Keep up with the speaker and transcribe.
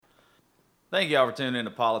Thank you all for tuning in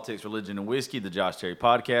to Politics, Religion, and Whiskey, the Josh Terry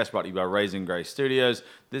podcast, brought to you by Raising Grace Studios.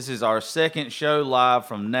 This is our second show live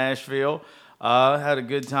from Nashville. Had a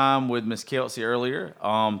good time with Miss Kelsey earlier.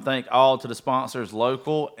 Thank all to the sponsors,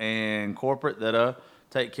 local and corporate, that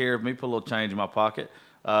take care of me, put a little change in my pocket.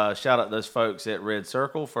 Shout out those folks at Red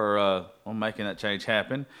Circle for making that change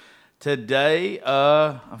happen. Today,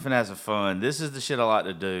 I'm finna have some fun. This is the shit I like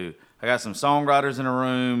to do. I got some songwriters in the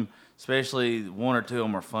room. Especially one or two of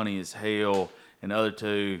them are funny as hell, and the other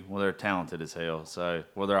two, well, they're talented as hell. So,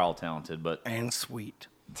 well, they're all talented, but and sweet.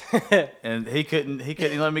 And he couldn't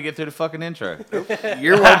let me get through the fucking intro.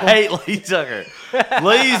 You're welcome. I hate Lee Tucker.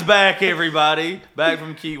 Lee's back, everybody, back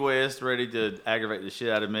from Key West, ready to aggravate the shit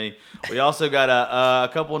out of me. We also got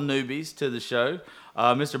a couple of newbies to the show,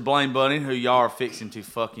 Mr. Blaine Bunning, who y'all are fixing to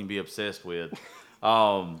fucking be obsessed with.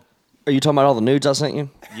 Are you talking about all the nudes I sent you?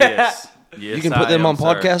 Yes. Yes, you can put them on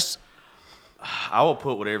podcasts? I will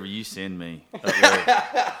put whatever you send me up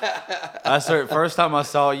there. First time I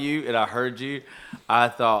saw you and I heard you, I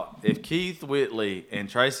thought if Keith Whitley and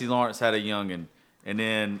Tracy Lawrence had a youngin', and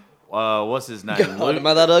then what's his name? God, am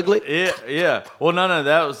I that ugly? Yeah. Well, no,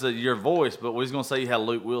 that was your voice, but we was gonna say you had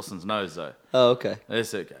Luke Wilson's nose though. Oh, okay.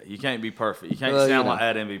 It's okay. You can't be perfect. You can't sound like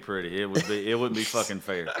that and be pretty. It wouldn't be fucking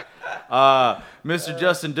fair. Mr.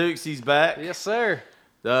 Justin Dukes, he's back. Yes, sir.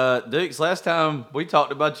 Dukes, last time we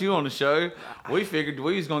talked about you on the show, we figured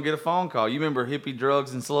we was going to get a phone call. You remember Hippie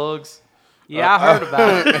Drugs and Slugs? Yeah, I heard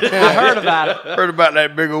about it. I heard about it. Heard about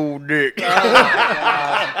that big old dick. Yeah.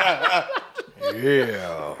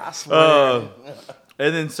 I swear.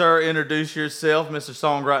 And then, sir, introduce yourself, Mr.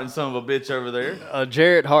 Songwriting son of a bitch over there.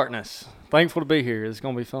 Jarrett Hartness. Thankful to be here. It's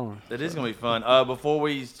going to be fun. It is going to be fun. Before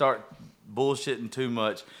we start bullshitting too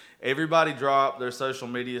much, everybody drop their social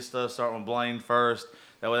media stuff, starting with Blaine first.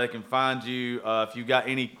 That way they can find you. If you got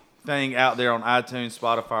anything out there on iTunes,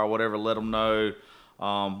 Spotify, or whatever, let them know.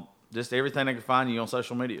 Just everything they can find you on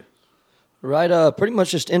social media. Right, pretty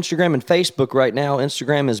much just Instagram and Facebook right now.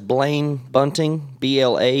 Instagram is Blaine Bunting,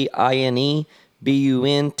 BLAINE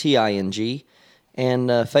BUNTING. And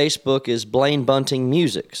Facebook is Blaine Bunting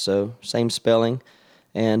Music, so same spelling.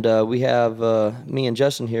 And we have, me and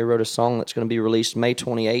Justin here wrote a song that's going to be released May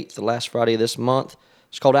 28th, the last Friday of this month.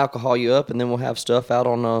 It's called Alcohol You Up, and then we'll have stuff out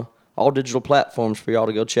on all digital platforms for y'all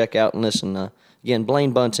to go check out and listen. Again,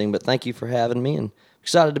 Blaine Bunting, but thank you for having me, and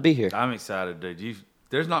excited to be here. I'm excited, dude.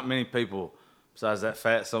 There's not many people besides that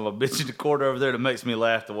fat son of a bitch in the corner over there that makes me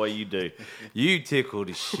laugh the way you do. You tickle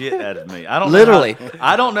the shit out of me. I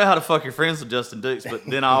don't know how to fuck your friends with Justin Dukes, but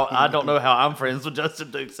then I don't know how I'm friends with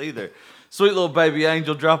Justin Dukes either. Sweet little baby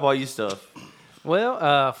angel, drop all your stuff. Well,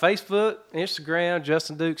 Facebook, Instagram,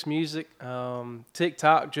 Justin Dukes Music,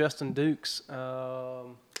 TikTok, Justin Dukes, iTunes,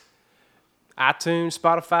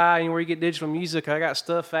 Spotify, anywhere you get digital music. I got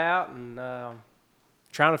stuff out and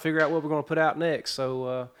trying to figure out what we're going to put out next.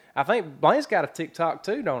 So I think Blaine's got a TikTok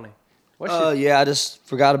too, don't he? Yeah, I just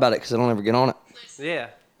forgot about it because I don't ever get on it. Yeah.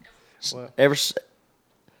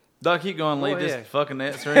 Doc, keep going, Lee. Just fucking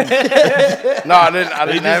answering. No, I didn't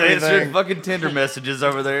have answering anything. fucking Tinder messages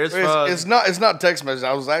over there. It's not text message.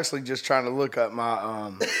 I was actually just trying to look up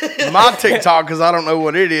my my TikTok because I don't know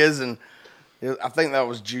what it is, and I think that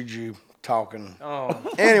was Juju talking. Oh.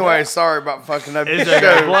 Anyway, sorry about fucking up your Is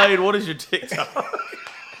there show. Blade? What is your TikTok?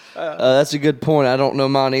 That's a good point. I don't know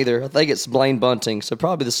mine either. I think it's Blaine Bunting, so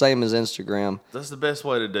probably the same as Instagram. That's the best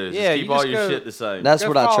way to do it. Yeah, Just keep all your shit the same. That's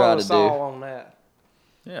what I try to do. On that.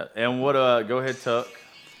 Yeah, and what? Go ahead, Tuck.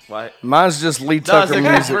 Why? Mine's just Lee No, Tucker it's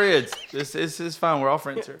okay, Music. friends. It's fine. We're all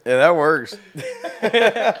friends here. Yeah, that works.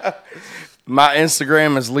 My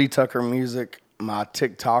Instagram is Lee Tucker Music. My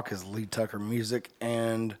TikTok is Lee Tucker Music,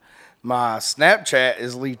 and my Snapchat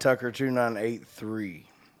is Lee Tucker 2983.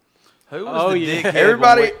 Who was the dickhead?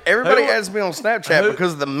 Everybody adds me on Snapchat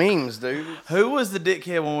because of the memes, dude. Who was the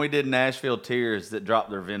dickhead when we did Nashville Tears that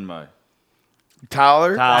dropped their Venmo?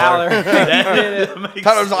 Tyler. That makes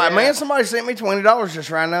Tyler was sense. like, man, somebody sent me $20 just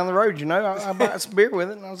riding down the road. You know, I bought some beer with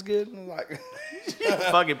it, and I was good. And like,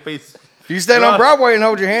 fucking piece. if you stand on Broadway and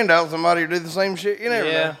hold your hand out, somebody will do the same shit. You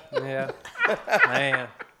never know. Yeah. Man.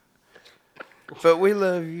 But we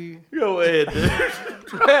love you. Go ahead, dude.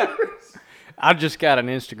 I just got an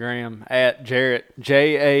Instagram at Jarrett,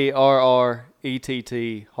 JARRETT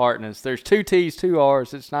Hartness. There's 2 T's, 2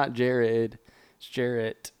 R's. It's not Jared. It's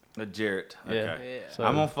Jarrett. Jarrett. Okay. Yeah. So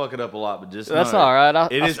I'm gonna fuck it up a lot, but just that's know all right.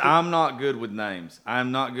 I'm not good with names.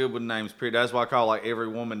 I'm not good with names. Period. That's why I call like every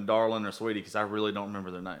woman darling or sweetie because I really don't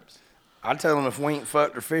remember their names. I tell them if we ain't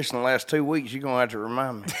fucked or fished in the last 2 weeks, you're going to have to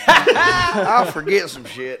remind me. I'll forget some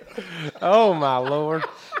shit. Oh, my Lord.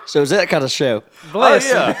 So is that kind of show?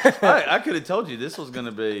 Bless him. yeah. I could have told you this was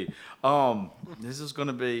gonna be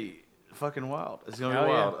fucking wild. It's gonna be Oh,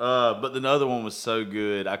 yeah. wild. But the other one was so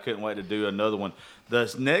good. I couldn't wait to do another one.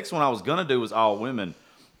 The next one I was gonna do was all women.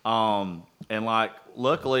 And like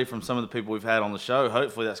luckily from some of the people we've had on the show,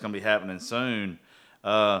 hopefully that's gonna be happening soon.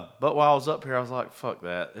 But while I was up here, I was like, fuck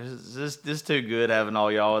that. This is too good having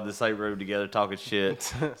all y'all in the same room together talking shit.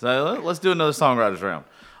 So let's do another songwriters round.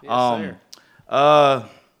 Yes, sir.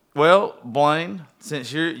 Well, Blaine,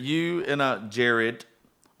 since you and Jared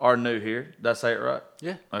are new here, did I say it right?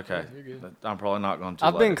 Yeah. Okay. You're good. I'm probably not going to.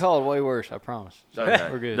 I've been called way worse, I promise.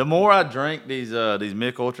 Okay. We're good. The more I drink these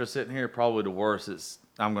Mick Ultra sitting here, probably the worse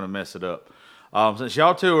I'm going to mess it up. Since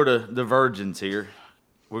y'all two are the virgins here,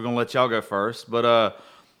 we're going to let y'all go first. But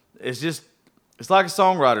it's like a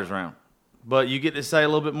songwriters round. But you get to say a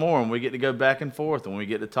little bit more, and we get to go back and forth, and we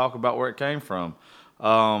get to talk about where it came from.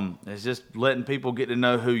 It's just letting people get to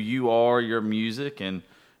know who you are, your music, and,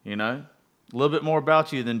 you know, a little bit more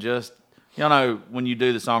about you than just, you know, when you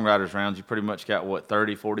do the songwriters rounds, you pretty much got,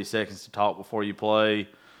 30, 40 seconds to talk before you play,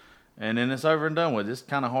 and then it's over and done with. It's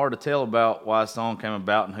kind of hard to tell about why a song came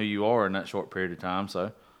about and who you are in that short period of time,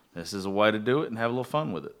 so this is a way to do it and have a little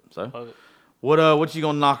fun with it. So, Love it. what you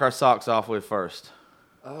going to knock our socks off with first?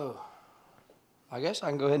 Oh, I guess I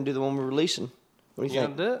can go ahead and do the one we're releasing. What do you You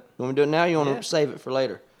think? want to do it? You want me to do it now? Or you want Yeah. to save it for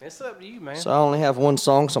later? It's up to you, man. So I only have one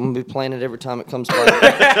song, so I'm gonna be playing it every time it comes by.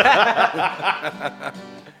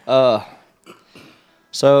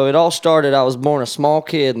 So it all started. I was born a small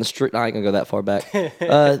kid in the street. I ain't gonna go that far back.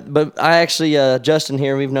 But I actually, Justin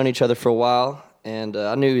here, we've known each other for a while, and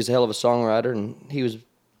I knew he was a hell of a songwriter, and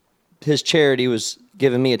his charity was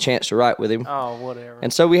giving me a chance to write with him. Oh, whatever.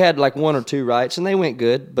 And so we had like one or two writes, and they went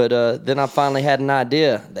good. But then I finally had an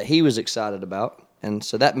idea that he was excited about, and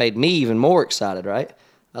so that made me even more excited, right?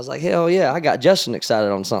 I was like, hell yeah, I got Justin excited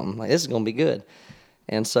on something. Like, this is going to be good.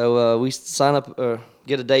 And so we sign up,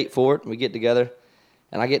 get a date for it, and we get together.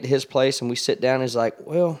 And I get to his place, and we sit down, and he's like,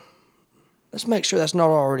 well, let's make sure that's not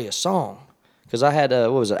already a song. Because I had,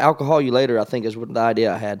 Alcohol You Later, I think is what the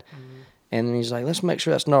idea I had. Mm-hmm. And then he's like, let's make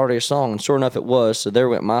sure that's not already a song. And sure enough, it was. So there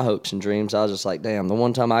went my hopes and dreams. I was just like, damn, the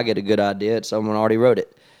one time I get a good idea, it's someone already wrote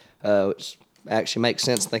it. Which actually makes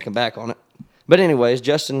sense thinking back on it. But anyways,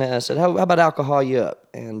 Justin said, how about Alcohol You Up?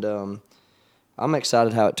 And I'm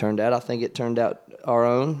excited how it turned out. I think it turned out our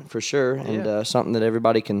own for sure, and something that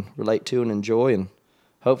everybody can relate to and enjoy, and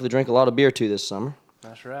hopefully drink a lot of beer to this summer.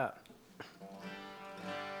 That's right.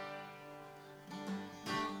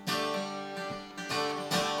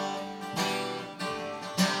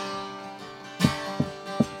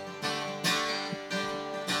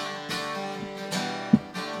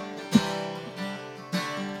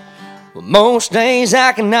 Most days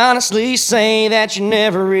I can honestly say that you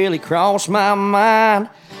never really crossed my mind.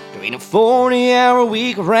 Between a 40-hour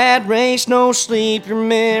week of rat race, no sleep, your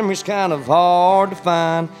memory's kind of hard to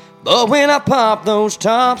find. But when I pop those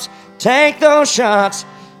tops, take those shots,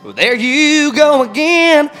 well, there you go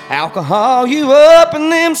again. Alcohol you up and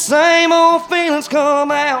them same old feelings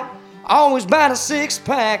come out. Always about a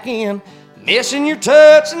six-pack in. Missing your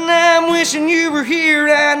touch and I'm wishing you were here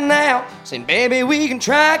right now. Saying, baby, we can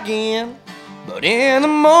try again. But in the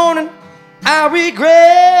morning, I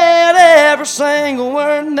regret every single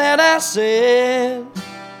word that I said.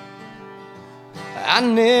 I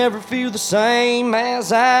never feel the same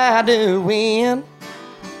as I do when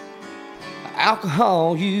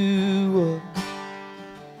alcohol you up.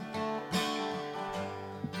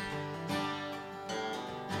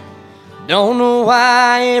 Don't know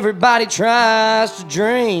why everybody tries to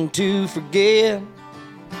drink to forget.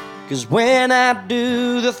 'Cause when I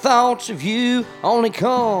do, the thoughts of you only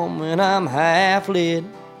come when I'm half lit.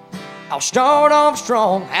 I'll start off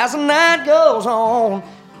strong as the night goes on.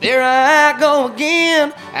 There I go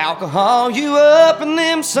again. Alcohol you up and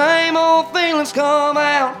them same old feelings come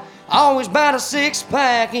out. Always about a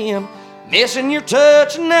six-pack in. Missing your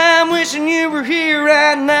touch and I'm wishing you were here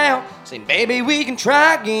right now. Saying, baby, we can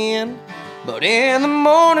try again. But in the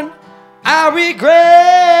morning, I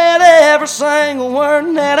regret every single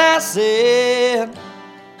word that I said.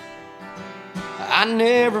 I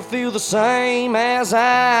never feel the same as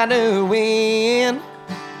I do when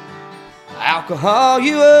alcohol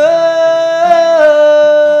you up.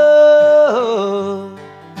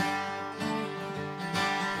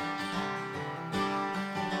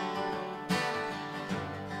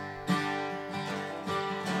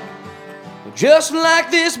 Just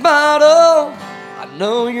like this bottle, I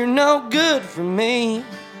know you're no good for me.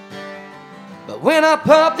 But when I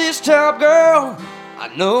pop this top, girl, I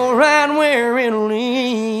know right where it'll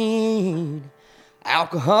lead.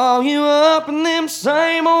 Alcohol you up and them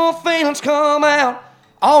same old feelings come out.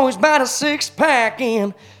 Always about a six-pack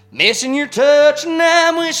in. Missing your touch and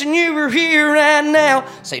I'm wishing you were here right now.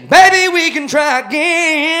 Say, baby, we can try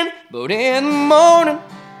again. But in the morning,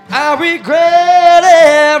 I regret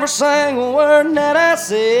every single word that I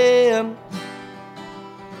said.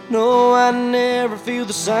 No, I never feel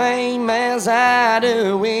the same as I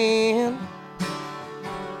do when.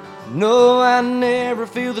 No, I never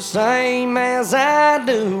feel the same as I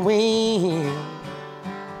do when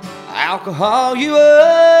alcohol you up.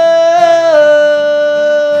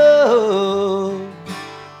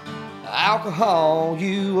 Alcohol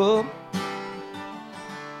you up.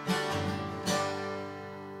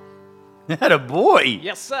 Had a boy.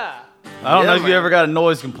 Yes, sir. I don't know Yeah, if you man. ever got a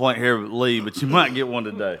noise complaint here with Lee, but you might get one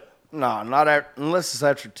today. No, not unless it's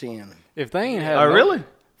after 10. If they ain't had Oh, really?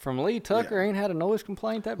 From Lee Tucker ain't had a noise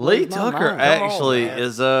complaint, that Lee blows my Tucker mind. actually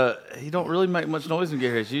is he don't really make much noise when he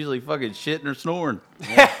gets here. He's usually fucking shitting or snoring.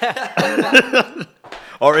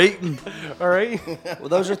 Or eating. All right. Well,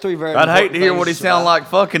 those are three very I'd hate important to hear things what he to sound survive. like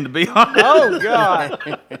fucking, to be honest. Oh,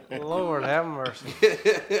 God. Lord have mercy.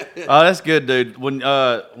 Oh, that's good, dude. When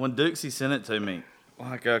Dukesy sent it to me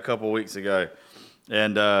like a couple of weeks ago,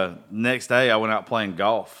 and next day I went out playing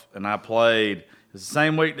golf, and I played. It was the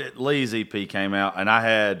same week that Lee's EP came out, and I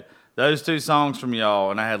had those two songs from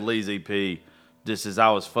y'all, and I had Lee's EP just as I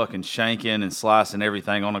was fucking shanking and slicing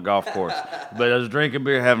everything on a golf course. But I was drinking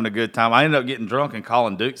beer, having a good time. I ended up getting drunk and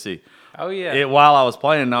calling Dukesy Oh, yeah. while I was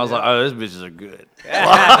playing, and I was like, "Oh, those bitches are good."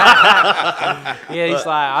 Yeah, he's like,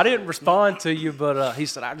 I didn't respond to you, but he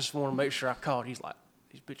said, I just want to make sure I called. He's like,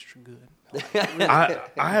 these bitches are good.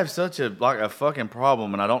 I have such a fucking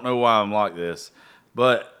problem, and I don't know why I'm like this,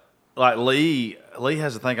 but like Lee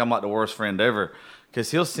has to think I'm like the worst friend ever, because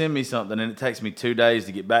he'll send me something and it takes me 2 days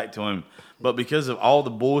to get back to him. But because of all the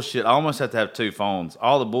bullshit, I almost have to have two phones.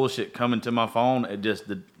 All the bullshit coming to my phone,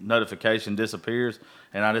 the notification disappears,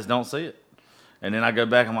 and I just don't see it. And then I go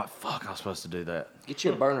back, I'm like, fuck, I was supposed to do that. Get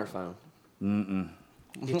you a burner phone.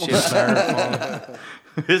 Get you a burner phone.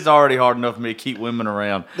 It's already hard enough for me to keep women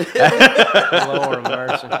around. Lord of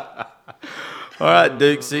mercy. All right,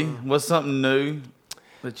 Dukesy, what's something new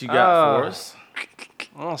that you got for us?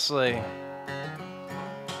 Let's see.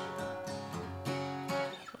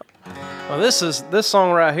 Well, this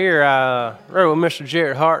song right here, I wrote with Mr.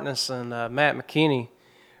 Jarrett Hartness and Matt McKinney.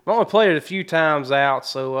 I've only played it a few times out,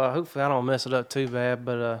 so hopefully I don't mess it up too bad.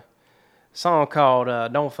 But a song called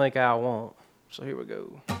 "Don't Think I Won't." So here we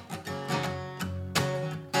go.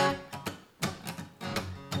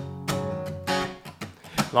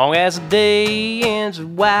 Long as the day ends with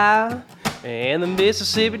wild and the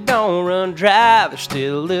Mississippi don't run dry, there's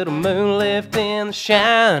still a little moon left in the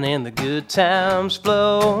shine and the good times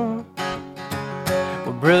flow.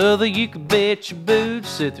 Well, brother, you can bet your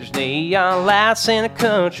boots that there's neon lights and a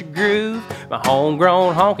country groove. My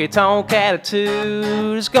homegrown honky-tonk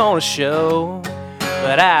attitude is gonna show.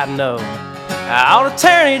 But I know I ought to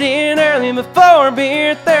turn it in early before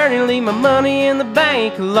beer 30, leave my money in the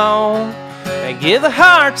bank alone. And give the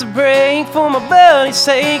hearts a break for my buddy's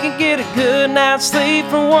sake and get a good night's sleep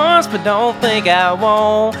for once, but don't think I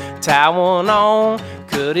won't. Tie one on,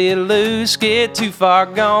 cut it loose, get too far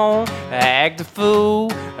gone. Act a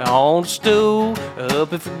fool on the stool,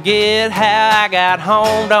 up and forget how I got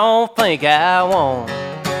home. Don't think I won't.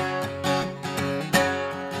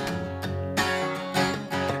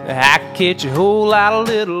 I could catch a whole lot of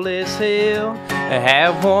little less hell,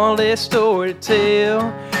 have one less story to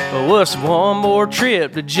tell. But what's one more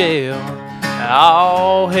trip to jail?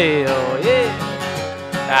 Oh, hell, yeah.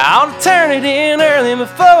 I'll turn it in early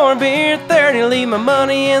before beer 30, leave my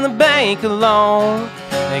money in the bank alone.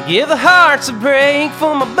 And give the hearts a break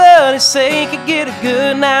for my buddy's sake and get a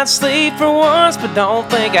good night's sleep for once, but don't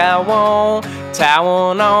think I won't. Tie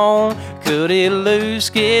one on, cut it loose,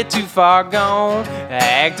 get too far gone.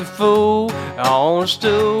 Act a fool on the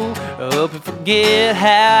stool, up and forget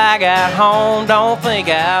how I got home. Don't think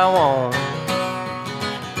I won't.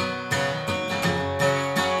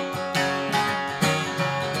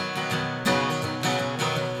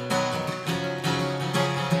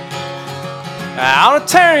 I ought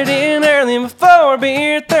to turn it in early before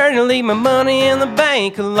beer 30, leave my money in the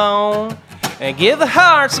bank alone. And give the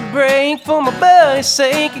hearts a break for my buddy's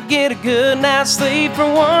sake and get a good night's sleep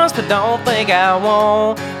for once, but don't think I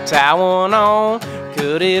won't. Tie one on,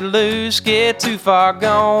 cut it loose, get too far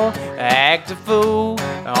gone. Act a fool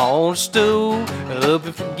on the stool, up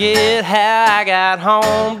and forget how I got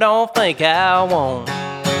home. Don't think I won't.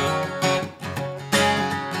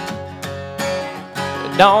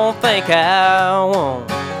 don't think I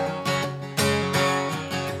won't.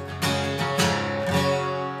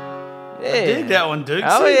 I dig that one, Duke.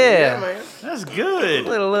 Oh, See? yeah. man. That's good.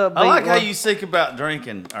 Little upbeat I like how one. you sing about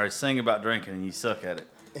drinking and you suck at it.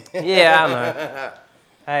 Yeah, I know.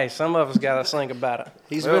 Hey, some of us got to think about it.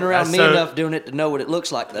 He's been around that's me so- enough doing it to know what it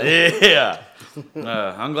looks like, though. Yeah.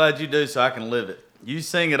 I'm glad you do so I can live it. You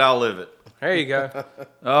sing it, I'll live it. There you go.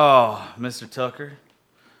 Oh, Mr. Tucker.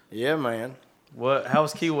 Yeah, man. How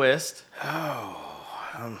was Key West?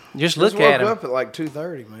 Just Just look woke at him. up at like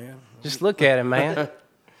 2:30, man. Just look at him, man.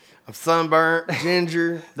 I'm sunburnt,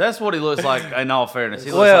 ginger. That's what he looks like, in all fairness.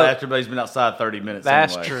 He looks Well, like after he's been outside 30 minutes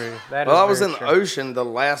That's anyway. true. That Well, is I was very in the true. ocean the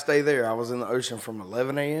last day there. I was in the ocean from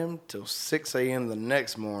 11 a.m. till 6 a.m. the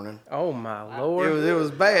next morning. Oh my lord! It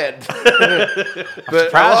was bad. But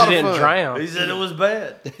Surprised you didn't drown. He said it was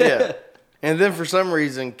bad. Yeah. And then for some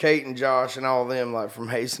reason, Kate and Josh and all of them, like from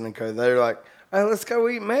Hasten and Co., they're like, "Hey, let's go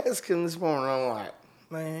eat Mexican this morning." I'm like,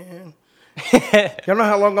 man. Y'all know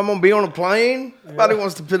how long I'm gonna be on a plane? Nobody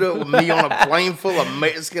wants to put up with me on a plane full of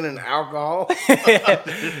Mexican and alcohol.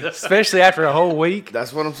 Especially after a whole week.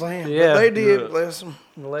 That's what I'm saying. Yeah. But they did, bless them.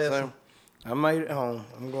 Bless 'em. So, I made it home.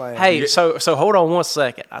 I'm glad. Hey, so hold on one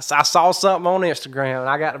second. I saw something on Instagram and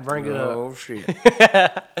I got to bring it up. Oh shit!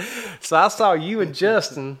 So I saw you and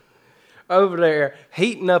Justin over there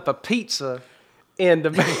heating up a pizza in the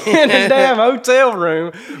damn hotel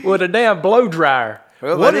room with a damn blow dryer.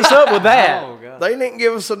 Well, What is up with that? They didn't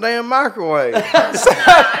give us a damn microwave.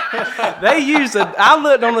 They used it. I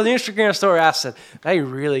looked on the Instagram story. I said, they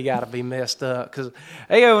really got to be messed up because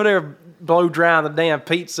they over there blow drying the damn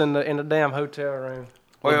pizza in the damn hotel room.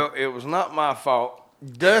 Well, it was not my fault.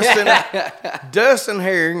 Dustin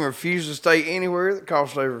Herring refused to stay anywhere that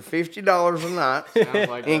cost over $50 a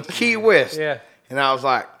night in Key West. Yeah. And I was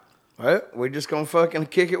like, well, we're just going to fucking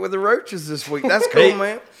kick it with the roaches this week. That's cool,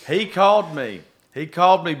 man. He called me. He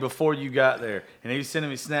called me before you got there, and he was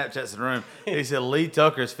sending me Snapchats in the room. He said, Lee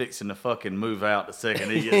Tucker's fixing to fucking move out the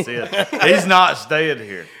second he gets in. He's not staying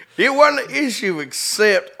here. It wasn't an issue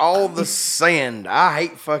except all the sand. I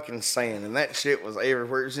hate fucking sand, and that shit was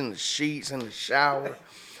everywhere. It was in the sheets, in the shower.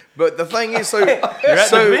 But the thing is, You're at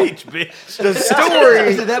the beach, bitch. the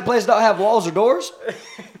story... Did that place not have walls or doors?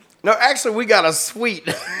 No, actually, we got a suite.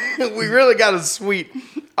 We really got a suite.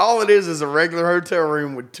 All it is a regular hotel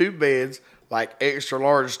room with 2 beds, like extra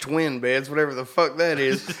large twin beds, whatever the fuck that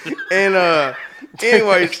is. And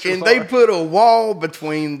anyways, and they put a wall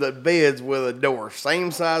between the beds with a door,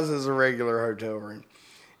 same size as a regular hotel room.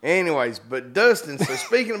 Anyways, but Dustin, so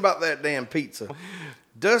speaking about that damn pizza,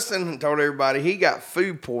 Dustin told everybody he got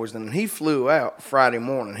food poisoning and he flew out Friday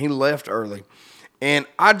morning. He left early. And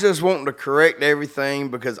I just want to correct everything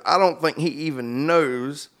because I don't think he even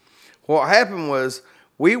knows. What happened was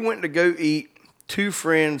we went to go eat 2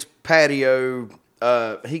 friends' patio.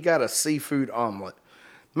 He got a seafood omelet.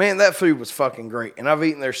 Man, that food was fucking great. And I've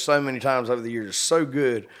eaten there so many times over the years. It's so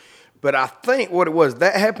good. But I think what it was,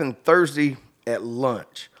 that happened Thursday at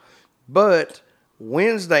lunch. But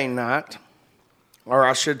Wednesday night, or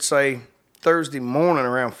I should say Thursday morning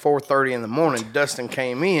around 4:30 in the morning, Dustin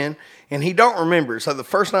came in, and he don't remember. So the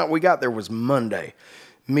first night we got there was Monday.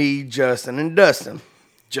 Me, Justin, and Dustin.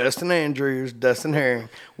 Justin Andrews, Dustin Herring.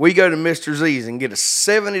 We go to Mr. Z's and get a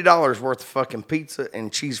 $70 worth of fucking pizza and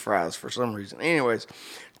cheese fries for some reason. Anyways,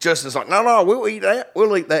 Justin's like, no, we'll eat that.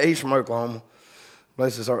 We'll eat that. He's from Oklahoma.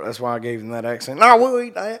 Bless his heart. That's why I gave him that accent. No, we'll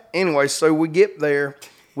eat that. Anyway, so we get there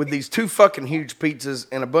with these 2 fucking huge pizzas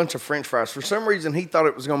and a bunch of French fries. For some reason, he thought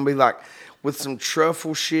it was going to be like with some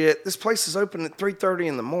truffle shit. This place is open at 3:30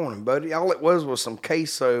 in the morning, buddy. All it was some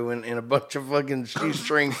queso and a bunch of fucking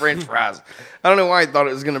shoestring French fries. I don't know why he thought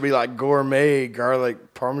it was going to be like gourmet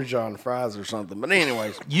garlic Parmesan fries or something. But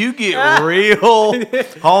anyways, You get real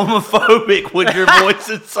homophobic with your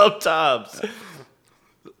voices sometimes.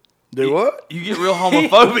 do what? You get real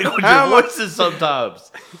homophobic with How am I- your voices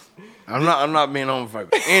sometimes. I'm not being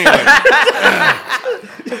homophobic. Anyway,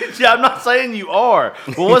 Yeah, I'm not saying you are.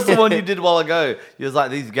 But what's the one you did a while ago? You was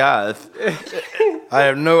like, these guys. I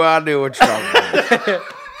have no idea what you're talking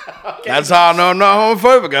about. That's how I know I'm not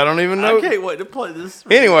homophobic. I don't even know. I can't wait to play this.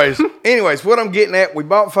 Anyways, what I'm getting at, we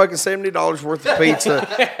bought fucking $70 worth of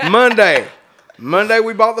pizza Monday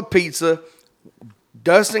we bought the pizza.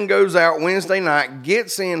 Dustin goes out Wednesday night,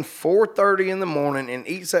 gets in 4:30 in the morning, and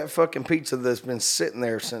eats that fucking pizza that's been sitting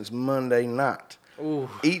there since Monday night. Ooh.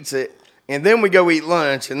 Eats it. And then we go eat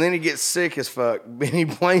lunch, and then he gets sick as fuck. And he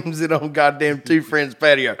blames it on goddamn 2 friends'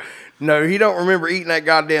 patio. No, he don't remember eating that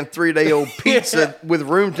goddamn 3-day-old pizza with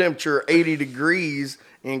room temperature 80 degrees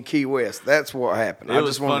in Key West. That's what happened. It I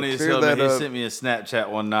was just wanted funny to as clear hell. that Man. He up. sent me a Snapchat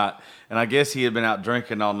one night, and I guess he had been out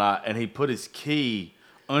drinking all night, and he put his key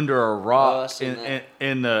under a I rock seen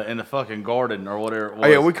in the fucking garden or whatever it was. Oh,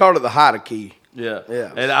 yeah, we called it the Hida Key. Yeah.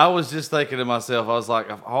 Yeah. And I was just thinking to myself, I was like,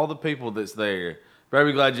 of all the people that's there,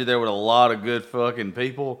 very glad you're there with a lot of good fucking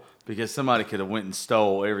people because somebody could have went and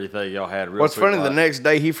stole everything y'all had real What's quick. funny, the next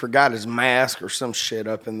day he forgot his mask or some shit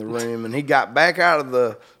up in the room, and he got back out of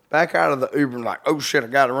the Uber and like, oh shit, I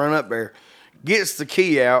got to run up there. Gets the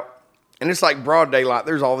key out, and it's like broad daylight.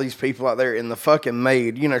 There's all these people out there, and the fucking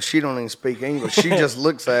maid, you know, she don't even speak English. She just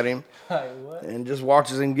looks at him and just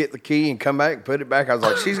watches him get the key and come back and put it back. I was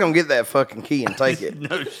like, she's gonna get that fucking key and take it.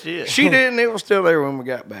 No shit. She didn't. It was still there when we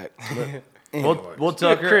got back. But anyway. Well,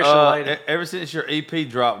 Tucker, Christian lady. ever since your EP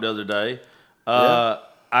dropped the other day,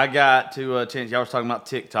 I got to change. Y'all was talking about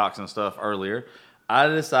TikToks and stuff earlier. I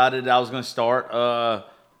decided I was going to start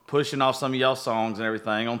pushing off some of y'all songs and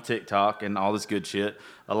everything on TikTok and all this good shit,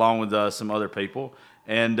 along with some other people.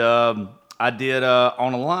 And I did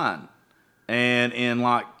On a Line. And in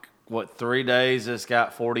 3 days, it's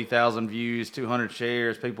got 40,000 views, 200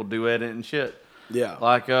 shares, people duet it and shit. Yeah.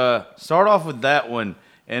 Start off with that one.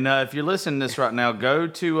 And if you're listening to this right now, go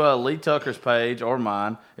to Lee Tucker's page or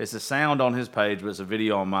mine. It's a sound on his page, but it's a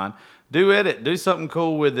video on mine. Do edit. Do something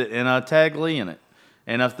cool with it and tag Lee in it.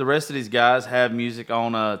 And if the rest of these guys have music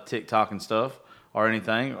on TikTok and stuff or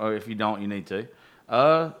anything, or if you don't, you need to,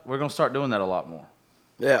 we're going to start doing that a lot more.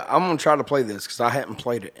 Yeah, I'm gonna try to play this because I hadn't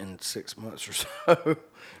played it in 6 months or so.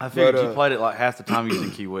 I figured But, you played it like half the time you was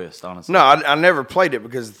in Key West, honestly. No, I never played it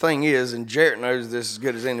because the thing is, and Jarrett knows this as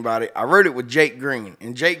good as anybody, I wrote it with Jake Green.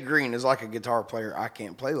 And Jake Green is like a guitar player. I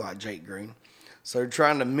can't play like Jake Green. So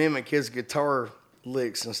trying to mimic his guitar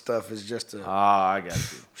licks and stuff is just a I got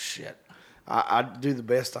you. shit. I do the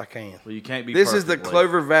best I can. Well, you can't be This is the perfect, Lee.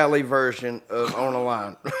 Clover Valley version of On a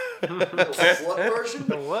Line. What version?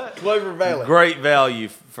 What? Clover Valley. Great value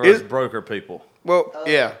for us broker people. Well,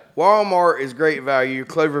 yeah. Walmart is Great Value.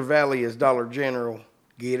 Clover Valley is Dollar General.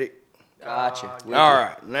 Get it? Gotcha. All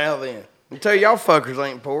right. Now then. I tell y'all fuckers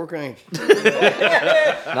ain't poor, can you?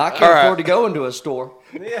 Now, I can't All right. afford to go into a store.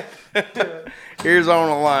 Here's On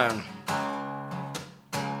a Line.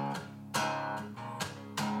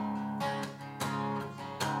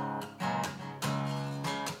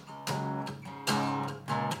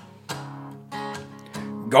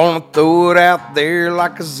 Gonna throw it out there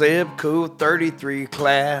like a Zebco 33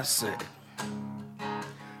 Classic.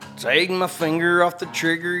 Take my finger off the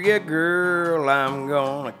trigger, yeah, girl, I'm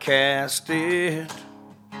gonna cast it.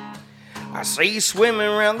 I see you swimming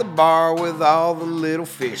around the bar with all the little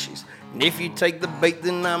fishies. And if you take the bait,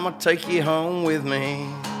 then I'ma take you home with me.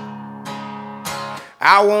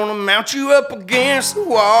 I wanna mount you up against the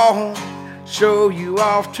wall, show you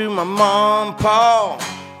off to my mom and pa.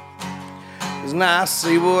 'Cause now I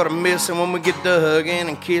see what I'm missing when we get to hugging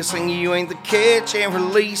and kissing. You ain't the catch and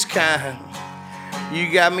release kind.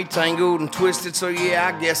 You got me tangled and twisted, so yeah,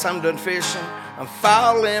 I guess I'm done fishing. I'm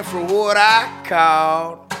falling for what I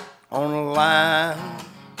caught on a line.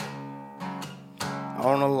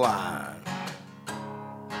 On a line.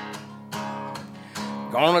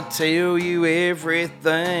 Gonna tell you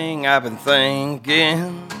everything I've been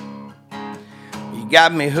thinking. You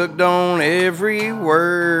got me hooked on every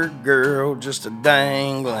word, girl, just a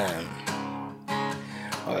dangling.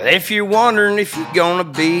 If you're wondering if you're gonna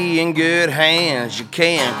be in good hands, you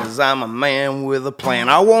can, 'cause I'm a man with a plan.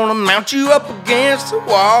 I wanna mount you up against the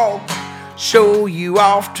wall, show you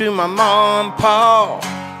off to my mom and pa.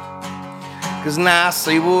 'Cause now I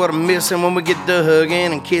see what I'm missing when we get to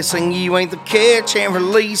hugging and kissing. You ain't the catch and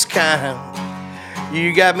release kind.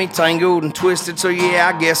 You got me tangled and twisted, so yeah,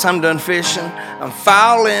 I guess I'm done fishing. I'm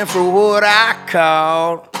falling for what I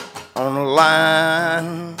caught on a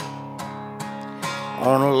line.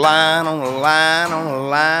 On a line, on a line, on a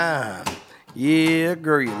line. Yeah,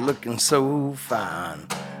 girl, you're looking so fine.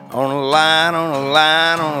 On a line, on a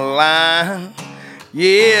line, on a line.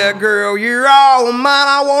 Yeah, girl, you're all mine.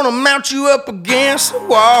 I want to mount you up against the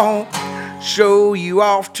wall, show you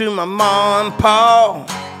off to my mom and pa.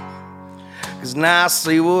 'Cause now I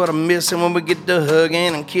see what I'm missing when we get to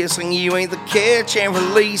hugging and kissing. You ain't the catch and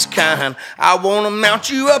release kind. I want to mount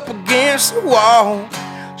you up against the wall,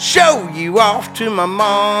 show you off to my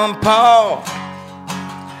mom and pa.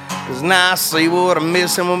 'Cause now I see what I'm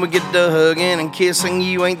missing when we get to hugging and kissing.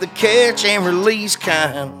 You ain't the catch and release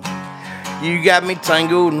kind. You got me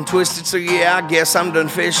tangled and twisted, so yeah, I guess I'm done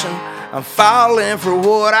fishing. I'm falling for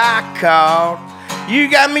what I caught. You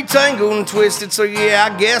got me tangled and twisted, so yeah,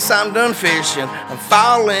 I guess I'm done fishing. I'm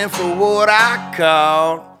falling for what I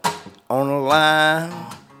caught on a line.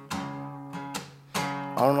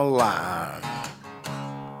 on the line.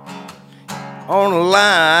 On the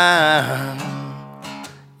line.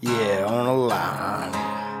 Yeah, on the line.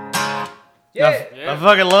 I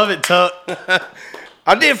fucking love it, Tuck.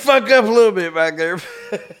 I did fuck up a little bit back there. It's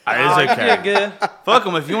okay. Good. Fuck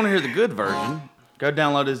him. If you want to hear the good version, go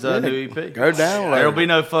download his new EP. Go download. There'll be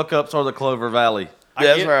no fuck ups or the Clover Valley.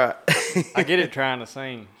 That's right. I get it trying to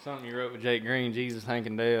sing something you wrote with Jake Green, Jesus, Hank,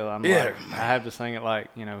 and Dale. I'm Yeah. like, I have to sing it like,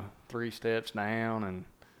 3 steps down and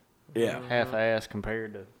Yeah. half-ass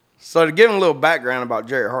compared to. So to give him a little background about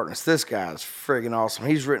Jerry Hartness, this guy's friggin' awesome.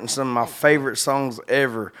 He's written some of my favorite songs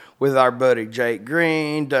ever with our buddy Jake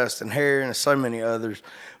Green, Dustin Hare, and so many others.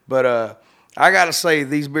 But I gotta say,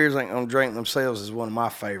 These Beers Ain't Gonna Drink Themselves is one of my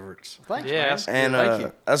favorites. Thanks, Yeah. man. And Thank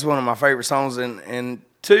you. that's one of my favorite songs. And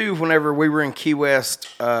two, whenever we were in Key West,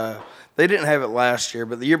 they didn't have it last year,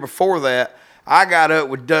 but the year before that, I got up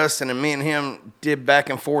with Dustin, and me and him did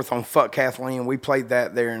back and forth on Fuck Kathleen. We played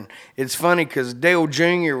that there, and it's funny because Dale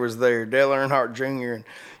Jr. was there, Dale Earnhardt Jr. And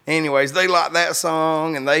anyways, they liked that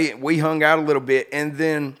song, and we hung out a little bit, and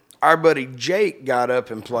then our buddy Jake got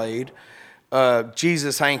up and played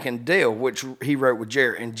Jesus, Hank, and Dale, which he wrote with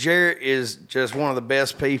Jarrett. And Jarrett is just one of the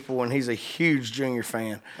best people, and he's a huge Junior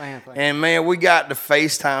fan. Man, thank And, man, we got to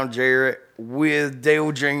FaceTime Jarrett with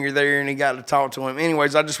Dale Jr. there, and he got to talk to him.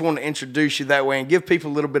 Anyways, I just want to introduce you that way and give people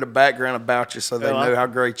a little bit of background about you so they Well, know how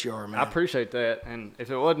great you are, man. I appreciate that. And if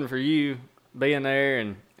it wasn't for you being there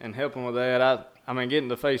and helping with that, I mean, getting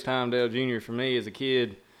to FaceTime Dale Jr. for me as a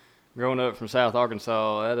kid, growing up from South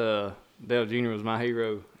Arkansas, that Dale Jr. was my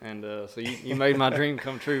hero. And so you made my dream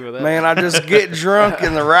come true with that. Man, I just get drunk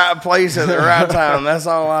in the right place at the right time. That's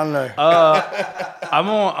all I know.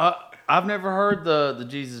 I've never heard the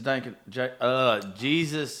Jesus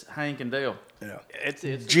Jesus, Hank, and Dale. Yeah.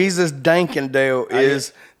 It's Jesus Dankendale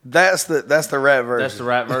is that's the rap version. That's the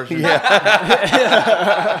rap version. Yeah.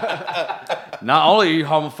 Not only are you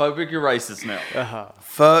homophobic, you're racist now.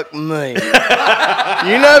 Fuck me.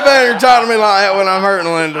 You know better than talk to me like that when I'm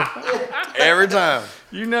hurting Linda. Every time.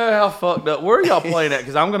 You know how fucked up. Where are y'all playing at?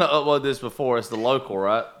 Because I'm gonna upload this before. It's the local,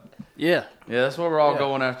 right? Yeah. Yeah, that's where we're all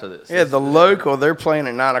going after this. Yeah, the local, they're playing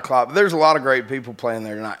at 9 o'clock. But there's a lot of great people playing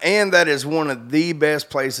there tonight. And that is one of the best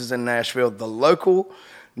places in Nashville. The local,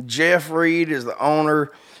 Jeff Reed is the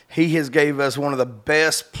owner. He has gave us one of the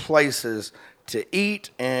best places to eat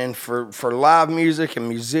and for live music and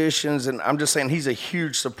musicians. And I'm just saying he's a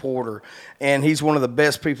huge supporter. And he's one of the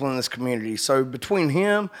best people in this community. So between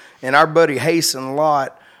him and our buddy Hasten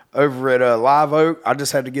Lott over at Live Oak, I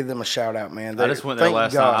just had to give them a shout out, man. I just went there Thank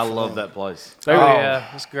last God night. I for love them. that place.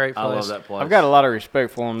 Yeah, it's a great place. I love that place. I've got a lot of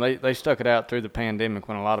respect for them. They stuck it out through the pandemic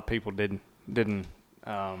when a lot of people didn't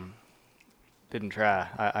try.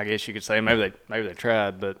 I guess you could say maybe they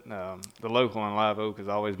tried, but the local in Live Oak has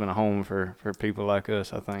always been a home for people like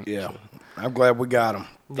us, I think. Yeah, So, I'm glad we got them.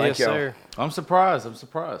 Thank Yes, y'all. sir. I'm surprised.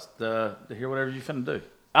 To hear whatever you finna do.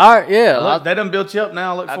 all right, yeah. Look, they done built you up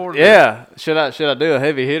now. I look forward to it. Yeah, should I do a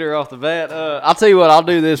heavy hitter off the bat? I'll tell you what, I'll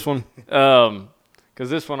do this one because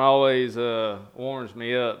this one always warms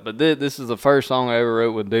me up. But this is the first song I ever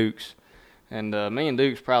wrote with Dukes, and me and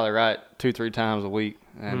Dukes probably write 2-3 times a week,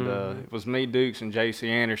 and it was me, Dukes, and J.C.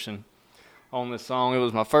 Anderson on this song. It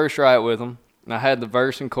was my first write with them, and I had the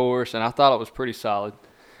verse and chorus, and I thought it was pretty solid.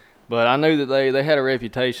 But I knew that they had a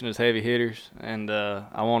reputation as heavy hitters, and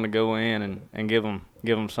I wanted to go in and give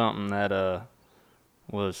them something that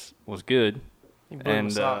was good. He blew my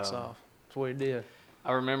socks off. That's what he did.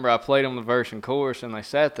 I remember I played them the verse and chorus, and they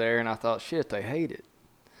sat there, and I thought, shit, they hate it.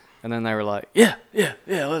 And then they were like, let's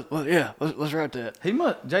write that.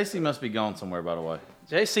 JC must be gone somewhere, by the way.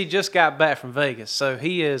 JC just got back from Vegas, so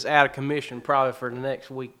he is out of commission probably for the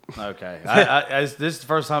next week. Okay. This is the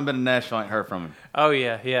first time I've been in Nashville. I ain't heard from him. Oh,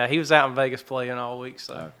 yeah. He was out in Vegas playing all week,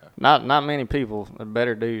 so. Okay. Not many people are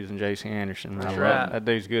better dudes than J.C. Anderson. That's Man. right. That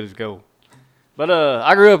dude's good as gold. But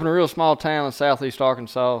I grew up in a real small town in southeast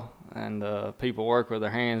Arkansas, and people work with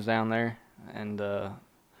their hands down there. And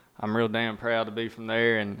I'm real damn proud to be from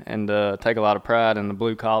there and take a lot of pride in the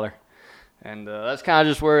blue collar. And that's kind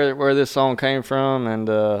of just where this song came from, and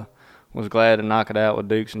was glad to knock it out with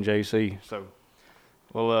Dukes and J.C. So,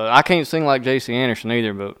 well, I can't sing like J.C. Anderson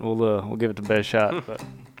either, but we'll give it the best shot. But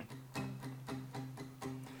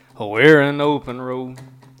we're in an open road,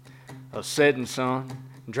 a setting sun,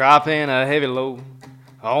 dropping a heavy load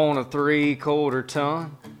on a 3/4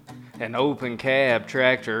 ton, an open cab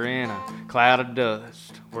tractor in a cloud of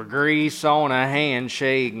dust, where grease on a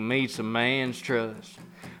handshake meets a man's trust.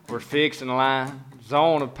 We're fixing lines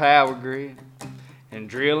on a power grid and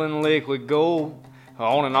drilling liquid gold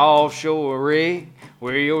on an offshore rig.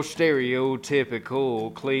 We're your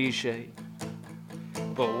stereotypical cliche.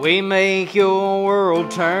 But we make your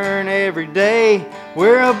world turn every day.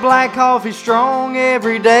 We're a black coffee strong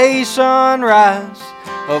every day sunrise.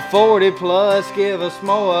 A 40 plus, give us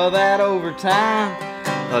more of that over time.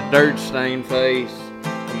 A dirt stained face,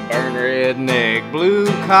 a burnt redneck, blue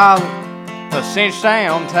collar, a cinched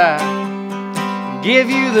down tie. Give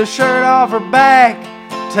you the shirt off her back,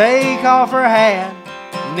 take off her hat.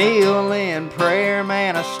 Kneel in prayer,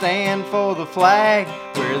 man, I stand for the flag.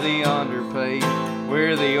 We're the underpaid,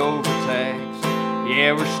 we're the overtaxed.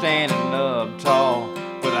 Yeah, we're standing up tall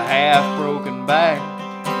with a half-broken back.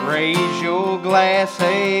 Raise your glass,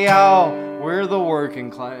 hey y'all, we're the working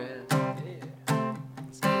class.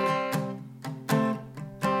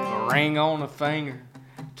 A ring on the finger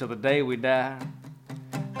till the day we die.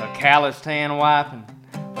 A calloused hand wiping,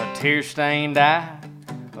 a tear-stained eye.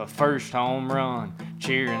 A first home run,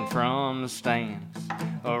 cheering from the stands.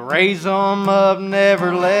 Raise 'em up,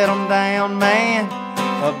 never let 'em down, man.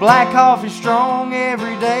 A black coffee strong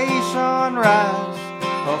every day sunrise.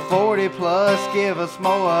 A 40 plus, give us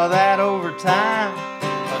more of that over time.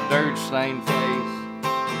 A dirt stained face,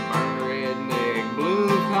 burnt redneck, blue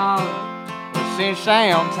collar, a cinched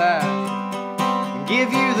down tie.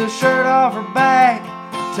 Give you the shirt off her back,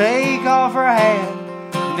 take off her hat.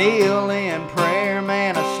 Kneel in prayer,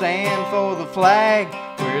 man, I stand for the flag.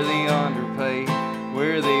 We're the underpaid,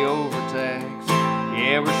 we're the overtaxed.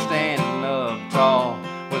 Yeah, we're standing up tall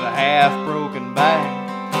with a half-broken back.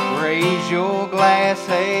 Raise your glass,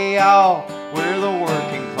 hey y'all, we're the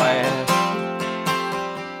working class.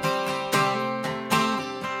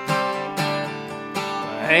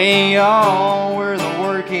 Hey y'all, we're the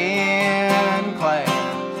working class.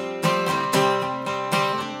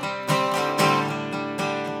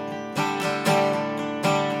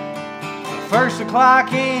 The first to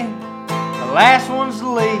clock in, the last ones to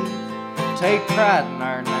leave. Take pride in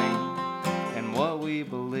our name and what we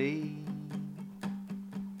believe.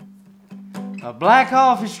 A black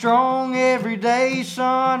coffee strong every day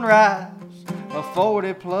sunrise. A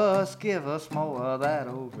 40 plus, give us more of that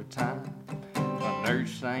over time. A dirt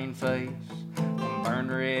stained face, a burned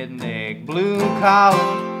redneck, blue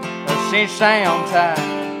collar, a cinched down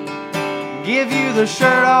tie. Give you the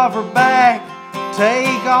shirt off her back,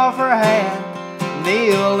 take off her hat.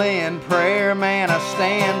 Kneel in prayer, man, I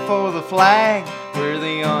stand for the flag. We're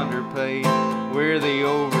the underpaid, we're the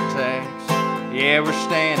overtaxed. Yeah, we're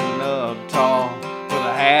standing up tall with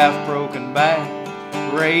a half-broken back.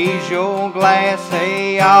 Raise your glass,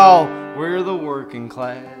 hey y'all, we're the working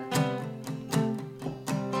class.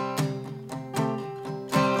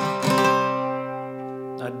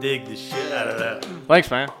 I dig the shit out of that.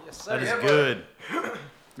 Thanks, man. That is good.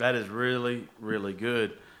 That is really, really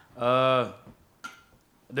good.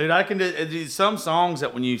 Dude, I can do some songs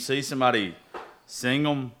that when you see somebody sing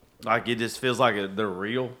them, like it just feels like they're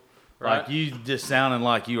real. Right. Like you just sounding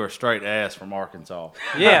like you are straight ass from Arkansas.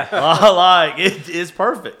 Yeah. Like it's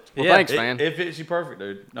perfect. Well, Yeah. thanks, man. It fits you perfect,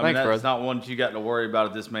 dude. I mean, Thanks, that's brother. not one that you got to worry about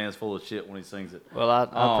if this man's full of shit when he sings it. Well, I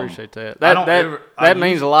appreciate that. I don't That ever- I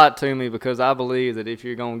means use- a lot to me because I believe that if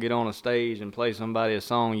you're going to get on a stage and play somebody a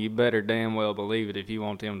song, you better damn well believe it if you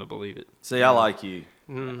want them to believe it. See, I like you.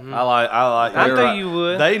 Mhm. I like. I you're knew right. you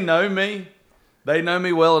would. They know me. They know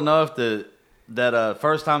me well enough that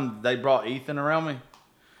first time they brought Ethan around me,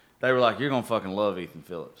 they were like, "You're gonna fucking love Ethan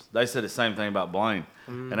Phillips." They said the same thing about Blaine,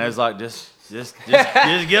 and I was like, "Just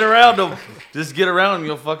get around him. Just get around him.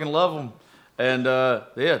 You'll fucking love him." And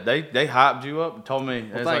yeah, they hyped you up and told me,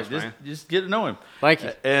 Well, it's thanks, like, man. just get to know him. Thank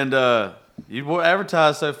you. And you were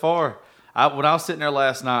advertised so far. When I was sitting there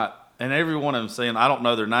last night, and every one of them saying, I don't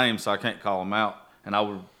know their names, so I can't call them out. And I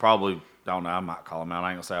would probably, I don't know, I might call them out.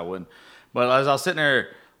 I ain't gonna say I wouldn't. But as I was sitting there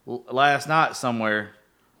last night somewhere,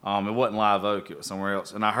 it wasn't Live Oak, it was somewhere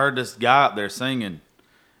else, and I heard this guy up there singing,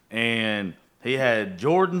 and he had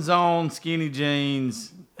Jordans on, skinny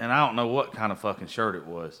jeans, and I don't know what kind of fucking shirt it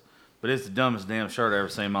was, but it's the dumbest damn shirt I ever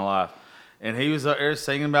seen in my life. And he was up there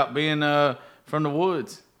singing about being from the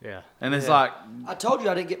woods. Yeah. And it's Yeah. like, I told you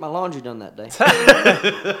I didn't get my laundry done that day.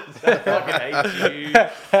 fucking hate you.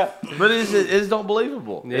 But it's not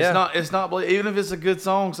believable. Yeah. It's not even if it's a good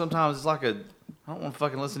song, sometimes it's like I don't want to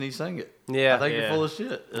fucking listen to you sing it. Yeah. I think Yeah. you're full of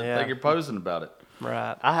shit. I Yeah. think you're posing about it.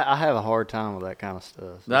 Right. I have a hard time with that kind of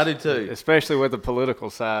stuff. I do too. Especially with the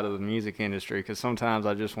political side of the music industry, because sometimes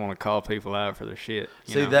I just want to call people out for their shit.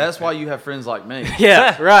 you See, know? that's why you have friends like me.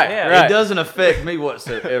 Yeah, right, Yeah. right. It doesn't affect me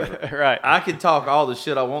whatsoever. Right. I can talk all the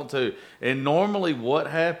shit I want to. And normally what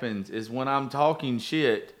happens is when I'm talking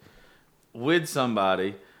shit with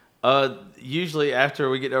somebody, usually after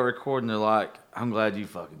we get done recording, they're like, I'm glad you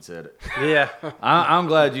fucking said it. Yeah. I'm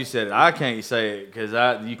glad you said it. I can't say it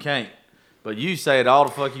because you can't. But you say it all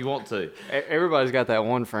the fuck you want to. Everybody's got that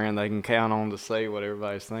one friend they can count on to say what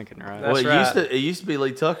everybody's thinking, right? That's Well, right. it used to be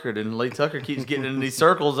Lee Tucker, and Lee Tucker keeps getting in these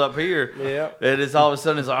circles up here. Yep. And it's all of a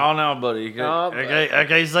sudden, it's like, oh, no, buddy. Oh, I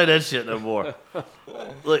can't say that shit no more.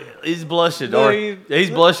 Look, he's blushing. No, Or he- he's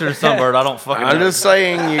blushing or sunbird. I don't fucking I'm know. just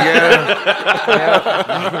saying, you gotta.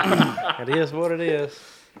 It is what it is.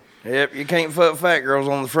 Yep, you can't fuck fat girls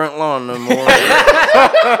on the front lawn no more.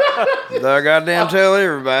 I goddamn tell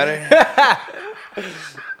everybody.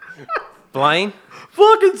 Blaine?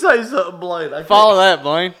 Fucking say something, Blade. I can't. Follow that,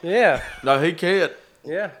 Blaine. Yeah. No, he can't.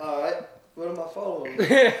 Yeah. All right. What am I following?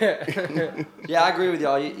 Yeah, I agree with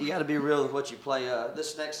y'all. You got to be real with what you play.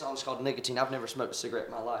 This next song is called Nicotine. I've never smoked a cigarette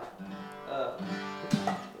in my life.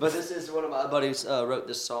 But this is one of my buddies wrote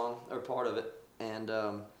this song, or part of it.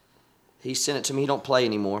 And he sent it to me. He don't play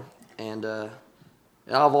anymore. And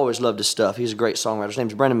I've always loved his stuff. He's a great songwriter. His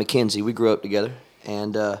name's Brendan McKenzie. We grew up together.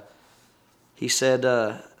 And he said,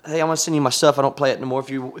 hey, I want to send you my stuff. I don't play it no more. If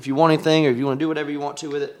you want anything or if you want to do whatever you want to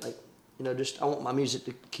with it, like, I want my music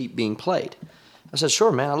to keep being played. I said,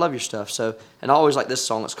 sure, man, I love your stuff. So, and I always like this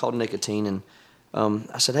song. It's called Nicotine. And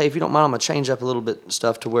I said, hey, if you don't mind, I'm going to change up a little bit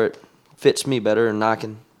stuff to where it fits me better and I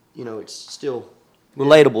can, it's still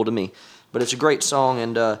relatable to me. But it's a great song.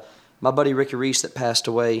 And my buddy Ricky Reese that passed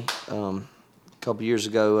away a couple years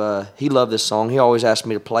ago, he loved this song. He always asked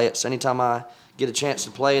me to play it. So anytime I get a chance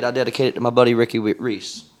to play it, I dedicate it to my buddy Ricky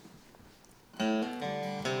Reese.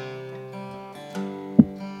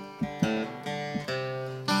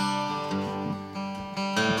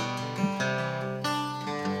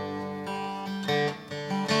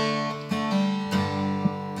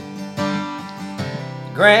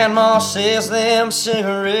 Grandma says them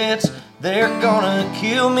cigarettes, they're gonna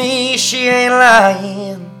kill me, she ain't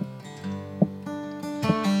lying.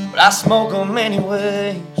 But I smoke them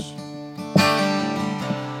anyways.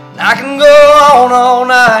 And I can go on all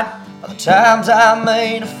night by the times I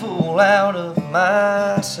made a fool out of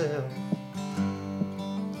myself.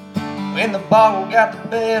 When the bottle got the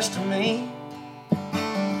best of me.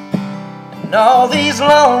 And all these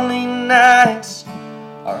lonely nights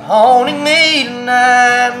are haunting me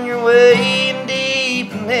tonight, and you're weighing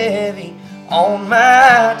deep and heavy on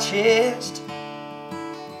my chest,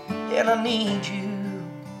 and I need you.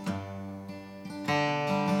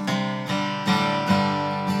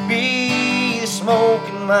 Be the smoke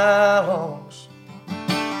in my lungs,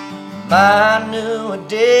 my new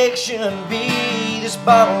addiction. Be this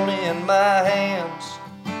bottle in my hands,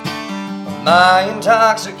 my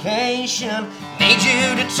intoxication. Need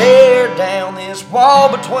you to tear down this wall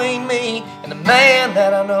between me and the man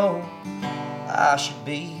that I know I should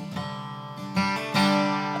be.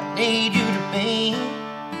 I need you to be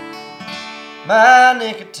my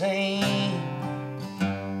nicotine.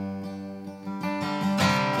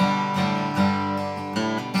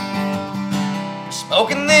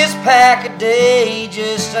 Smoking this pack a day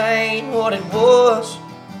just ain't what it was.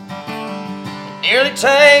 It nearly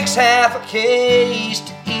takes half a case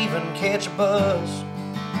to even catch a buzz.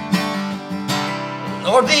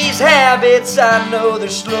 Lord, these habits, I know they're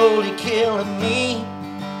slowly killing me,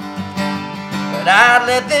 but I'd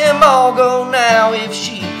let them all go now if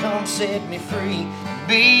she come set me free.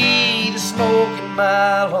 Be the smoke in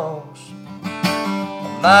my lungs,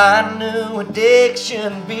 my new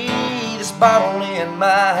addiction. Be this bottle in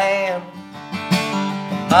my hand,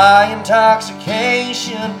 my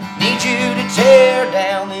intoxication. Need you to tear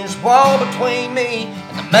down this wall between me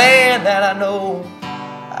and the man that I know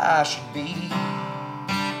I should be.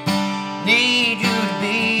 Need you to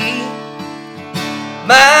be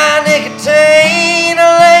my nicotine. I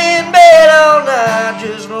lay in bed all night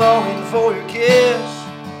just longing for your kiss.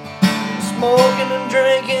 Smoking and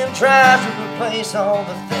drinking tries to replace all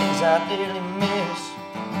the things I dearly miss,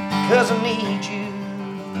 'cause I need you.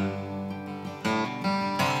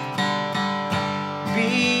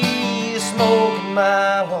 Be the smoke in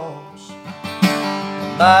my lungs,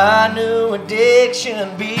 my new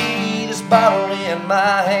addiction. Be this bottle in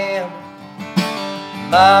my hand,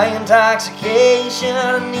 my intoxication.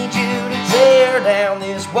 I need you to tear down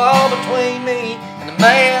this wall between me and the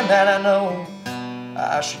man that I know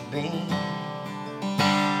I should be.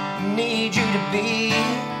 Need you to be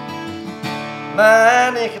my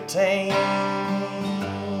nicotine,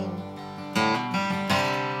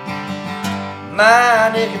 my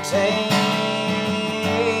nicotine.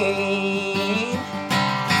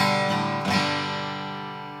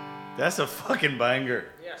 That's a fucking banger.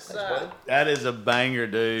 Yes, sir. That is a banger,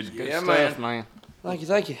 dude. Good Yeah, stuff, man. Thank you,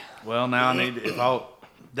 thank you. Well, now I need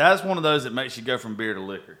that's one of those that makes you go from beer to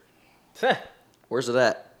liquor. Where's it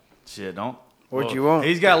at? Shit, don't. What you want?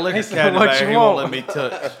 He's got a liquor He said, cabinet "What back you here he won't want?" let me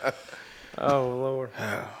touch. Oh, Lord.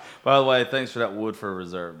 By the way, thanks for that Woodford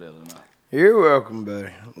Reserve the other night. You're welcome, buddy.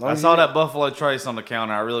 I saw that Buffalo Trace on the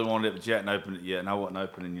counter. I really wanted it, but you hadn't opened it yet, and I wasn't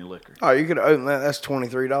opening your liquor. Oh, you could have opened that. That's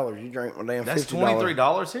 $23. You drank my damn $50. That's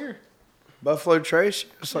 $23 here? Buffalo Trace,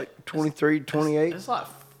 it's like 23, 28. It's like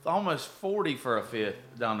almost 40 for a fifth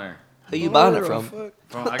down there. Who you buying it from?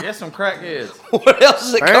 From, I guess some crackheads. What else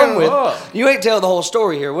does it Man, come with? look. You ain't telling the whole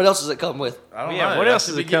story here. What else does it come with? I don't Yeah, know. what That else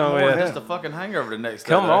should does be it getting come more with? than just a fucking hangover the next day.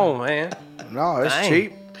 Come though. on, man. No, it's Dang.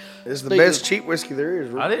 cheap. It's the Big- best cheap whiskey there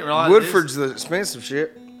is. I didn't realize Woodford's the expensive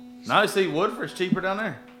shit. No, see, Woodford's cheaper down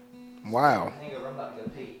there. Wow.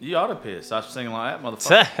 You ought to piss. I was singing like that,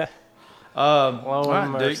 motherfucker. All Lord right,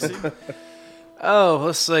 mercy. Dixie. Oh,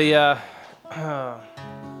 let's see.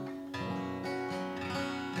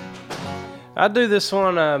 I do this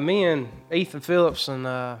one. Me and Ethan Phillips and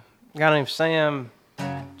a guy named Sam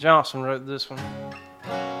Johnson wrote this one.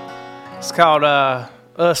 It's called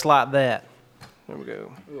Us Like That. There we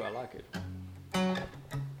go. Ooh, I like it.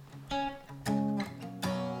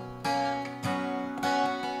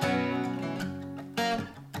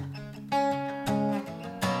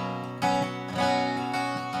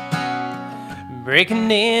 Breaking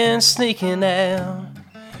in, sneaking out.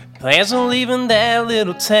 Plans on leaving that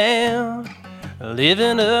little town.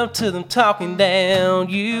 Living up to them talking down.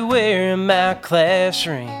 You wearing my class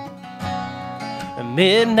ring. A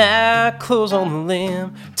midnight close on the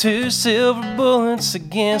limb. 2 silver bullets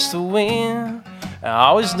against the wind.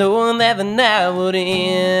 Always knowing that the night would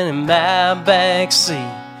end in my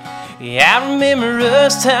backseat. Yeah, I remember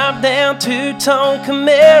us top down, 2-tone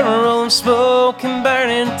Camaro, rolling smoke and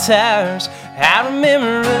burning tires. I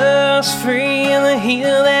remember us free in the heat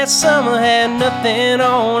of that summer, had nothing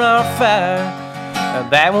on our fire.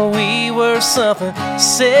 Back when we were something,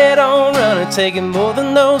 set on running, taking more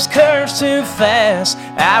than those curves too fast.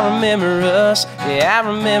 I remember us, yeah, I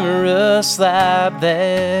remember us like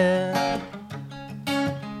that.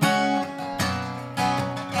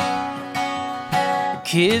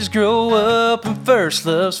 Kids grow up and first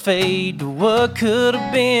loves fade to what could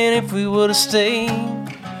have been if we would have stayed.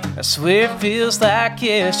 I swear it feels like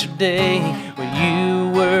yesterday when you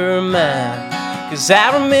were mine. 'Cause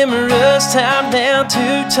I remember us top down,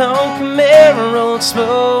 2-tone Camaro, rolling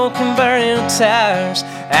smoke and burning tires.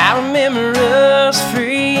 I remember us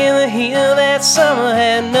free in the heat of that summer,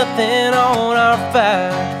 had nothing on our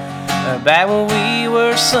fire. Back when we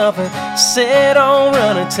were something, set on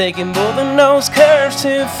running, taking more than those curves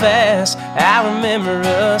too fast. I remember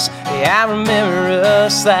us, yeah, I remember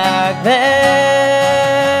us like that.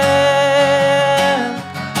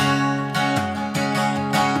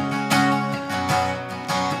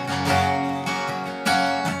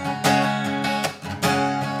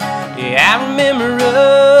 Yeah, I remember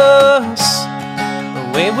us,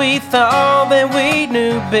 when we thought that we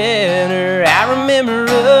knew better. I remember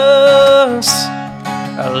us,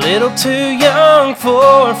 a little too young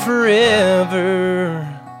for forever.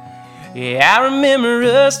 Yeah, I remember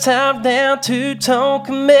us top down, 2-tone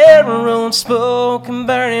Camaro, rolling smoke and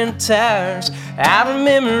burning tires. I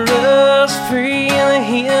remember us free in the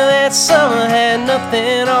heat of that summer, had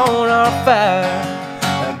nothing on our fire.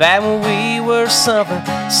 Back when we were something,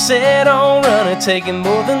 set on running, taking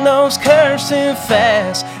more than those curves too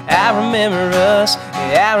fast. I remember us,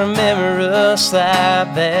 yeah, I remember us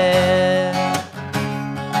like that.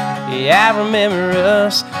 Yeah, I remember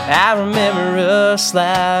us, I remember us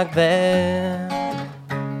like that.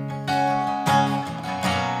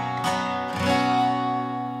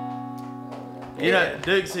 You know,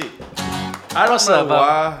 Dixie, I don't What's know up,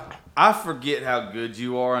 Bob? why. I forget how good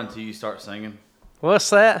you are until you start singing. What's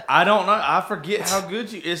that? I don't know. I forget how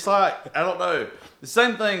good you. It's like I don't know. The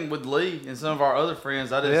same thing with Lee and some of our other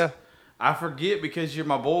friends. I forget because you're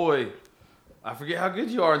my boy. I forget how good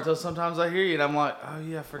you are until sometimes I hear you and I'm like, oh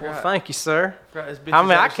yeah, I forgot. Well, thank you, sir. Forgot this bitch I is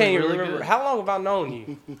mean, I actually can't even really remember. good. How long have I known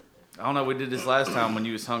you? I don't know. We did this last time when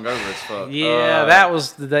you was hungover as fuck. Yeah, that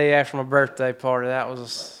was the day after my birthday party. That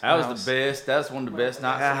was the best. That's one of the best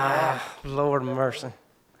nights of my life. Lord of mercy.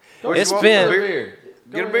 What It's you want? been- Get a beer. Beer.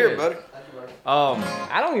 Get a Go beer, ahead. buddy.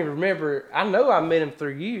 I don't even remember. I know I met him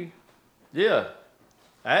through you. Yeah.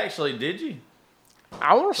 Actually, did you?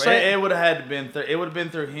 I want to say It would have had to been through. It would have been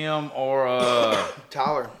through him or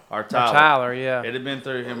Tyler. Tyler. Tyler. Yeah, It'd have been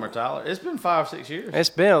through him or Tyler. It's been 5-6 years. it's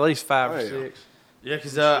been at least 5 Oh, or yeah. 6. Yeah,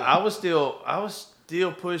 because I was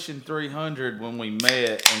still pushing 300 when we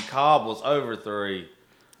met, and Cobb was over 3.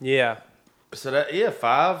 Yeah, So that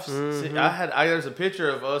 5. See, there's a picture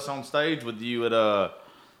of us on stage with you at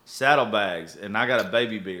Saddlebags, and I got a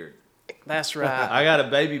baby beard. that's right. I got a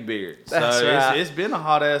baby beard. That's so right. it's been a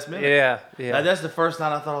hot ass minute. yeah, yeah. That's the first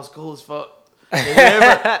night I thought I was cool as fuck.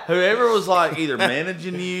 Whoever was like either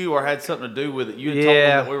managing you or had something to do with it, you had told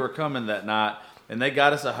them that we were coming that night, and they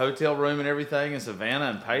got us a hotel room and everything in Savannah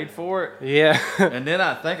and paid for it. Yeah. And then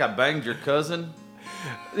I think I banged your cousin.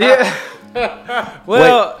 Yeah.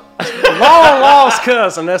 Well, long lost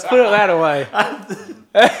cousin. Let's put it that way.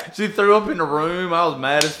 She threw up in the room. I was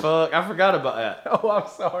mad as fuck. I forgot about that. Oh, I'm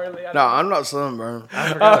sorry, Lee. No, I'm not sunburned. Okay.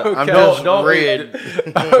 I'm just Don't red.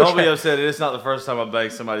 Don't be upset. It's not the first time I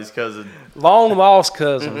banged somebody's cousin. Long lost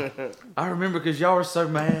cousin. I remember because y'all were so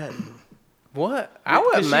mad. What? I 'Cause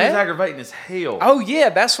wasn't she was mad. aggravating as hell. Oh yeah,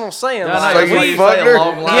 that's what I'm saying. No, Like, So that's why you you fucked say her? a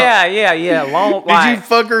long line. yeah. Long. Did Like, you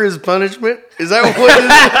fuck her as punishment? Is that what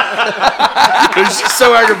it is? She's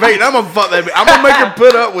so aggravating. I'm gonna fuck that bitch. I'm gonna make her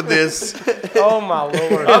put up with this. oh my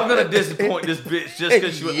lord. I'm gonna disappoint this bitch just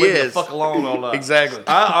because she would leave me the Yes. fuck alone all night. Exactly.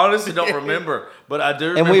 I honestly don't remember, but I do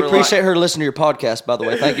remember. And we appreciate like, her listening to your podcast, by the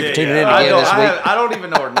way. Thank you for tuning in I again don't, this I, week. have- I don't even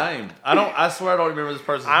know her name. I swear I don't remember this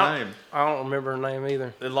person's name. I don't remember her name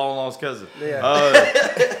either. The long lost cousin. Yeah.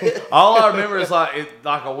 All I remember is like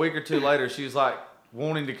a week or two later, she was like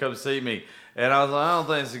wanting to come see me, and I was like, I don't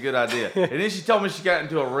think it's a good idea. And then she told me she got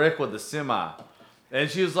into a wreck with a semi, and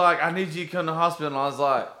she was like, I need you to come to the hospital. And I was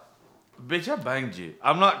like, bitch, I banged you.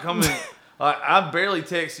 I'm not coming. Like I'm barely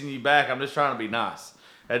texting you back. I'm just trying to be nice.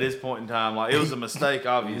 At this point in time, like it was a mistake,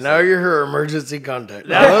 obviously. Now you're her emergency contact.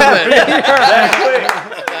 I love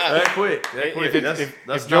that. that quick. That's If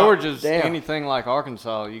not- George is Damn. anything like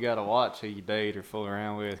Arkansas, you got to watch who you date or fool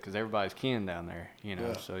around with because everybody's kin down there, you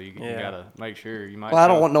know. So you Yeah. got to make sure you might. Well, I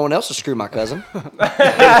don't show- want no one else to screw my cousin.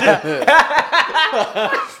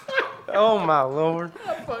 Oh my lord.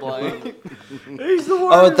 Blake.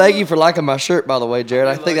 Oh, and thank you for liking my shirt, by the way, Jared.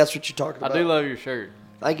 I think that's what you're talking I about. do love your shirt.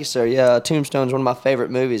 Thank you, sir. Yeah, Tombstone's one of my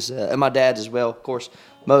favorite movies, and my dad's as well. Of course,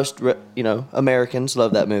 most Americans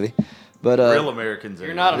love that movie. But real Americans.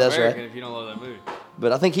 You're not That's American right. if you don't love that movie.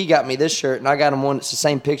 But I think he got me this shirt, and I got him one. It's the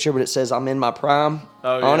same picture, but it says "I'm in my prime"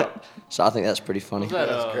 on yeah. it. So I think that's pretty funny. What's that?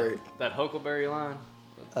 That's great. That Huckleberry line.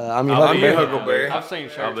 I'm your I'll be your Huckleberry. Huckleberry. I've seen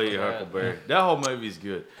shirts. I'll be your with that. Huckleberry. That whole movie's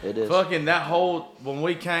good. It is. Fucking that whole when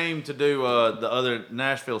we came to do the other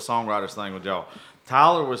Nashville songwriters thing with y'all,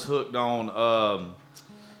 Tyler was hooked on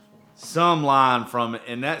some line from it,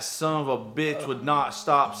 and that son of a bitch would not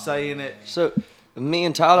stop saying it. So me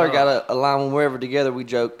and Tyler got a line when we were ever together. We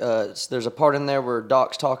joke. There's a part in there where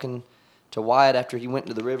Doc's talking to Wyatt after he went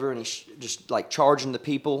to the river, and he's just like charging the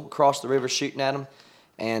people across the river, shooting at them.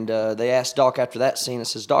 And they asked Doc after that scene, it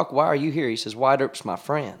says, Doc, why are you here? He says, Wyatt Earp's my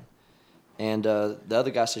friend. And the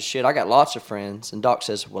other guy says, shit, I got lots of friends. And Doc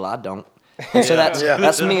says, well, I don't. And so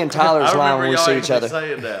that's me and Tyler's I line remember when we y'all see each actually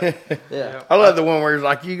other. saying that. Yeah. I love the one where he's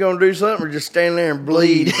like, "You gonna do something or just stand there and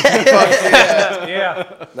bleed?"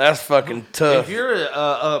 Yeah. That's fucking tough. If you're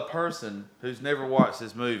a person who's never watched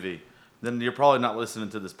this movie, then you're probably not listening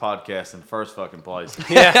to this podcast in the first fucking place.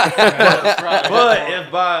 But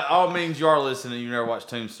if by all means you are listening and you never watched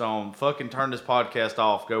Tombstone, fucking turn this podcast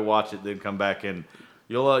off, go watch it, then come back and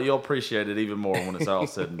you'll appreciate it even more when it's all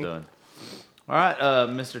said and done. All right,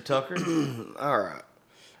 Mr. Tucker. All right.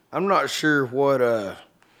 I'm not sure what.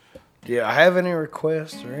 Do I have any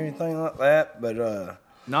requests or anything like that? But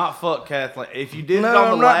Not fuck Kathleen. If you did it no, on the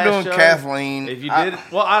I'm not last doing show, Kathleen. If you did,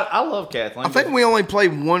 I love Kathleen. I think but- we only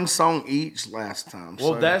played one song each last time.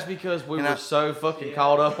 Well, so. that's because we were so fucking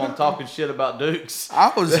caught up on talking shit about Dukes.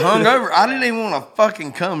 I was hungover. I didn't even want to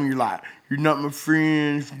fucking come. You're like, you're not my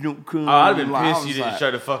friend if you don't come. Oh, I'd have been Like, I pissed you was didn't like-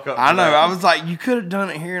 show the fuck up. I for know. that. I was like, you could have done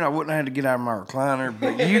it here, and I wouldn't have had to get out of my recliner.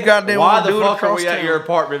 But you goddamn Why want to the do it fuck are across we at town. your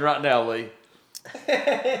apartment right now, Lee?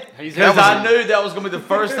 He's Because I knew that was going to be the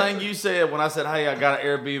first thing you said when I said, hey, I got an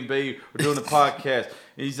Airbnb. We're doing a podcast.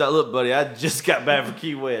 And he's like, look, buddy, I just got back from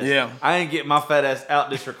Key West. Yeah. I ain't getting my fat ass out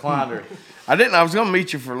this recliner. I didn't. I was gonna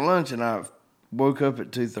meet you for lunch, and I woke up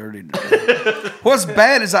at 2:30. What's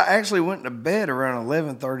bad is I actually went to bed around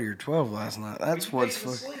 11:30 or 12 last night. That's what's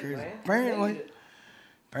fucking crazy.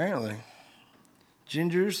 Apparently,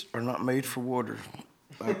 gingers are not made for water.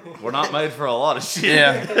 We're not made for a lot of shit.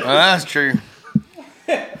 Yeah, well, that's true.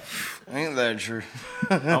 Ain't that true?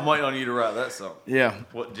 I'm waiting on you to write that song. Yeah,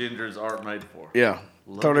 What gingers aren't made for. yeah.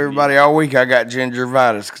 Told everybody all week I got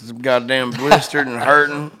gingivitis because I'm goddamn blistered and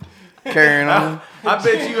hurting, carrying on. I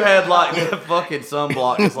bet you had like that fucking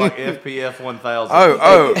sunblock. It's like FPF 1000.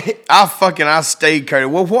 I stayed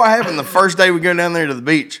coated. Well, what happened the first day we go down there to the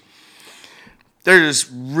beach? There's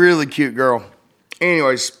this really cute girl.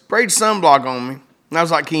 Anyway, sprayed sunblock on me. And I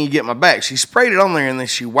was like, can you get my back? She sprayed it on there and then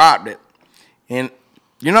she wiped it. And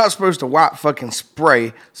you're not supposed to wipe fucking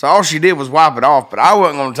spray. So all she did was wipe it off. But I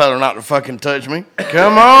wasn't going to tell her not to fucking touch me.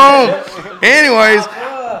 Come on. Anyways,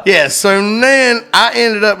 Yeah, so then I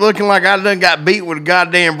ended up looking like I done got beat with a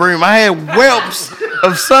goddamn broom. I had whelps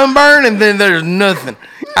of sunburn, and then there's nothing.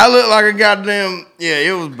 I looked like a goddamn, yeah,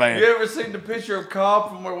 it was bad. You ever seen the picture of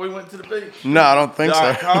Cobb from where we went to the beach? No, I don't think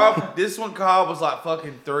so. Cobb, Cobb was like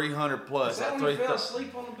fucking 300 plus. Like When you fell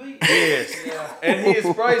asleep on the beach? Yes. And he had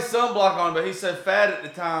sprayed sunblock on, but he said fat at the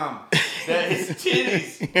time that his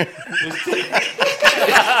titties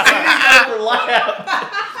overlapped.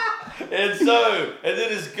 And then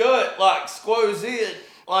his gut like squoze in.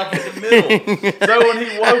 Like in the middle. So when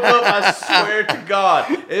he woke up, I swear to God,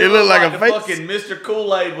 it looked like a face. Fucking Mr.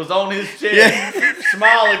 Kool-Aid was on his chest,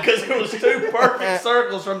 smiling because it was two perfect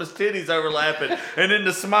circles from his titties overlapping, and then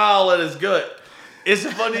the smile at his gut. It's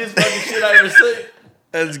the funniest fucking shit I ever seen.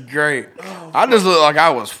 That's great. I just looked like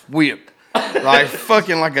I was whipped. Like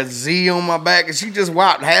fucking like a Z on my back, and she just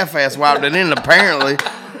half-ass wiped it in apparently.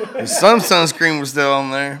 And some sunscreen was still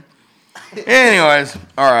on there. Anyways,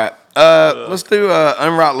 all right. Let's do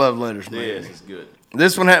Unwrite Love Letters, man. Yes, it's good.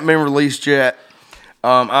 This one hasn't been released yet.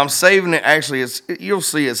 I'm saving it. Actually, you'll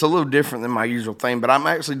see it's a little different than my usual thing, but I'm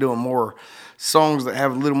actually doing more songs that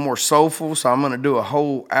have a little more soulful. So I'm going to do a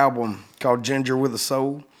whole album called Ginger with a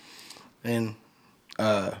Soul, and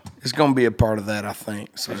it's going to be a part of that, I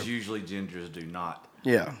think. So Because usually gingers do not.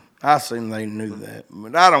 yeah, I assume they knew that,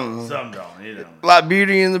 but I don't know. Some don't. You don't. Like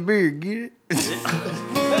Beauty and the Beard, get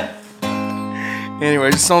it?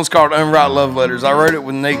 Anyway, this song's called Unwrite Love Letters. I wrote it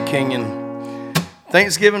with Nate Kenyon.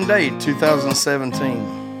 Thanksgiving Day,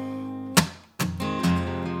 2017.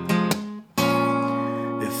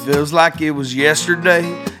 It feels like it was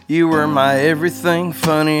yesterday. You were my everything.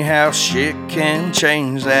 Funny how shit can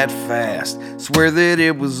change that fast. Swear that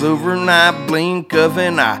it was overnight. Blink of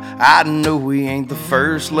an eye. I know we ain't the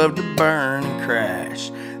first love to burn and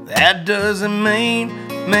crash. That doesn't mean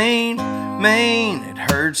it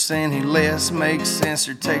hurts any less, makes sense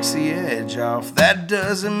or takes the edge off. That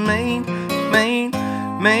doesn't mean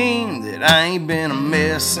that I ain't been a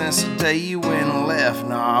mess since the day you went and left.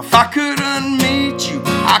 Nah, if I could unmeet you,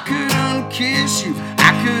 I could unkiss you,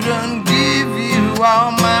 I could ungive you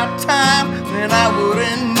all my time, then I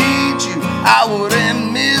wouldn't need you, I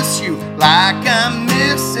wouldn't miss you like I'm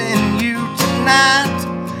missing you tonight.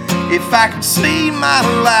 If I could see my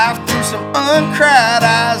life through some uncried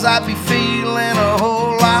eyes, I'd be feeling a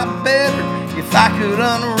whole lot better. If I could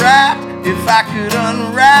unwrite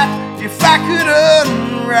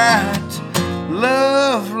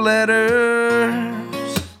love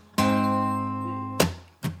letters.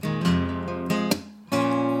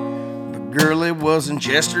 But girl, it wasn't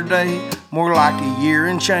yesterday, more like a year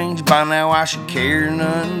and change. By now I should care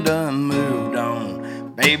none done, moved on.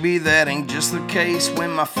 Maybe that ain't just the case.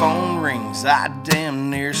 When my phone rings, I damn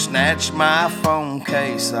near snatch my phone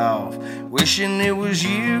case off, wishing it was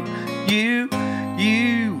you,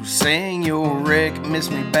 saying you'll wreck, miss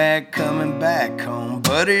me back, coming back home.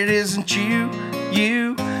 But it isn't you,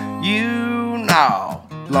 no.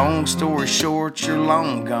 Long story short, you're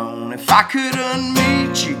long gone. If I could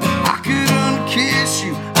unmeet you, I could unkiss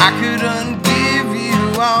you, I could ungive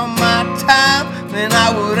you all my time, then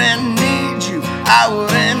I wouldn't need you, I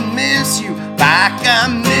wouldn't miss you like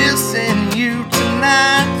I'm missing you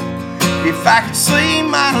tonight. If I could see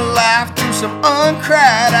my life through some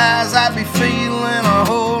uncried eyes, I'd be feeling a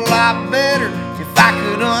whole lot better. If I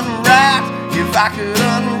could unwrite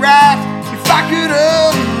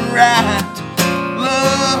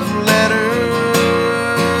love letters.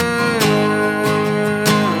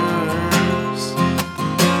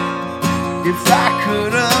 If I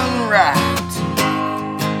could unwrite,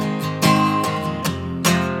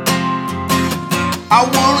 I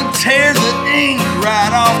wanna tear the ink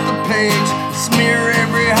right off the page, smear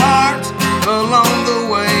every heart along the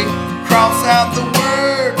way, cross out the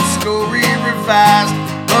words, story revised,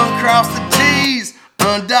 uncross the T's,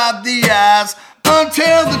 undot the I's,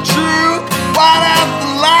 untell the truth, white out the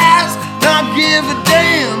lies, not give a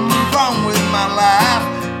damn, move on with my life.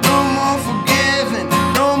 No more forgiving,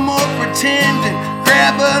 no more pretending,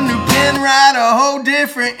 grab a new pen, write a whole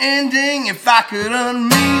different ending. If I could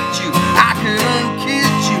unmeet you, I could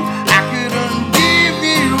unkiss you, I could ungive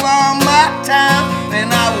you all my time,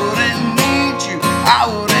 then I wouldn't need you,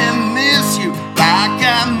 I wouldn't miss you like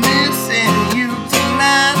I'm missing you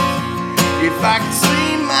tonight. If I could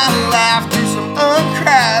see my life through some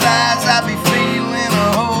uncried eyes, I'd be feeling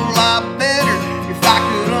a whole lot better. If I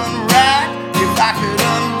could unwrite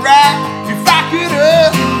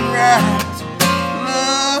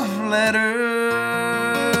love letters.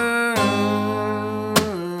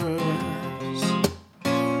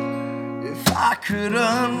 If I could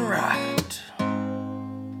unwrite.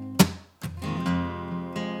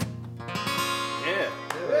 Yeah.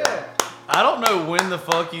 I don't know when the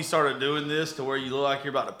fuck you started doing this to where you look like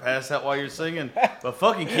you're about to pass out while you're singing, but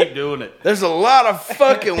fucking keep doing it. There's a lot of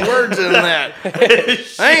fucking words in that.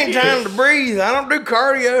 I ain't time to breathe. I don't do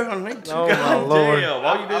cardio. I need to. Oh, my Lord. Damn,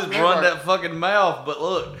 all you do is run that fucking mouth. But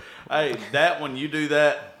look, hey, that when you do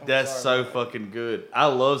that, that's so fucking good. I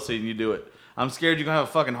love seeing you do it. I'm scared you're gonna have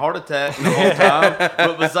a fucking heart attack the whole time.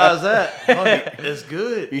 But besides that, fuck, it's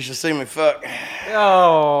good. You should see me fuck.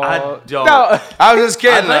 Oh, I don't. No. I was just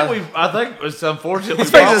kidding. I think it's unfortunate. I was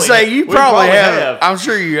supposed to say you we probably have. I'm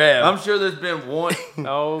sure you have. I'm sure there's been one.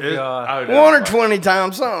 Oh, God. 1 or 20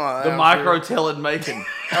 times, something like that. The micro telling making.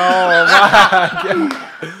 Oh, my God.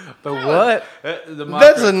 The what?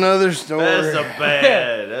 That's another story. That's a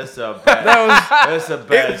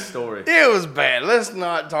bad story. It was bad. Let's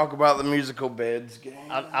not talk about the musical beds game.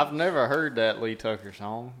 I've never heard that Lee Tucker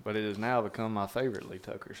song, but it has now become my favorite Lee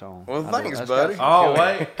Tucker song. Well, I thanks, that's buddy. got Oh,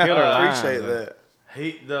 wait. killer I lines, appreciate though. that.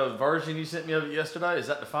 The version you sent me of it yesterday, is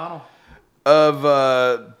that the final?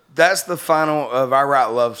 That's the final of I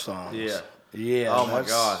Write Love Songs. Yeah. Yeah. Oh, my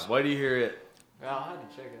that's- God. Wait till you hear it. Yeah, I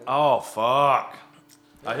had to check it out. Oh, fuck.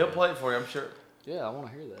 He'll play it for you, I'm sure. Yeah, I want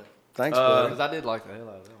to hear that Thanks, buddy. because I did like the hell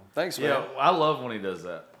out of that one. Thanks, man. Yeah, I love when he does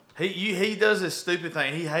that. He does this stupid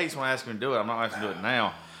thing. He hates when I ask him to do it. I'm not asking him to do it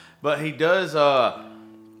now. But he does,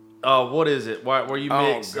 what is it? Where you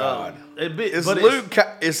Oh, mix. God.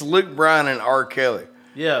 It's Luke Bryan and R. Kelly.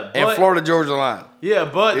 Yeah. And But, Florida Georgia Line. Yeah,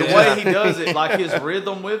 but the Yeah. way he does it, like his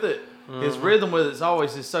rhythm with it, is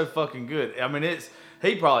always just so fucking good. I mean,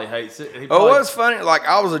 he probably hates it. He Oh, probably, what's funny? Like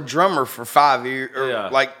I was a drummer for 5 years, Yeah.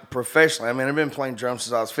 like professionally. I mean, I've been playing drums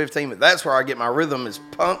since I was 15, but that's where I get my rhythm is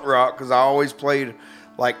punk rock because I always played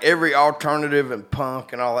like every alternative and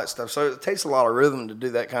punk and all that stuff. So it takes a lot of rhythm to do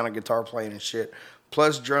that kind of guitar playing and shit,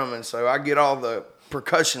 plus drumming. So I get all the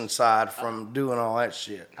percussion side from doing all that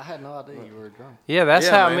shit. I had no idea you were a drummer. Yeah, that's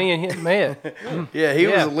Yeah, how man. me and him met. Yeah, he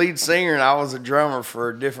was Yeah. a lead singer and I was a drummer for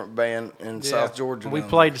a different band in South Georgia. We down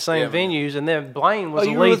played there. the same Yeah, man. venues, and then Blaine was Oh,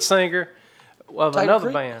 the you were lead with singer of Tiger another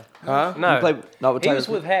Creek? band. Huh? No, You played not with he Tiger was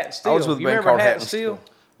Creek? with Hat Steel. I was with a you band remember called Hat Hat Steel? Steel.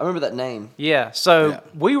 I remember that name. Yeah, so Yeah.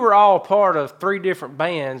 we were all part of 3 different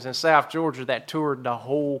bands in South Georgia that toured the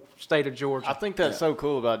whole state of Georgia. I think that's so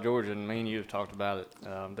cool about Georgia, and me and you have talked about it,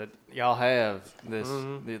 that y'all have this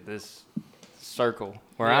this circle.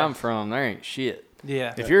 Where Yeah. I'm from, there ain't shit.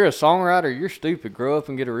 Yeah. If you're a songwriter, you're stupid. Grow up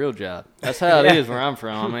and get a real job. That's how it is where I'm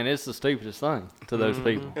from. I mean, it's the stupidest thing to those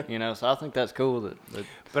people, you know. So I think that's cool that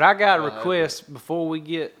But I got a request before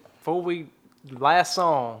we last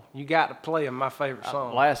song. You got to play my favorite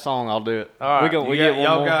song. last song I'll do it. All right. We get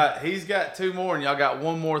one more. He's got 2 more, and y'all got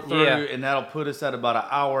 1 more through, Yeah. and that'll put us at about an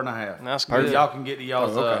hour and a half. That's Perfect. good. Y'all can get to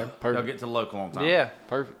y'all's. Oh, okay. Y'all Perfect. get to local on time. Yeah.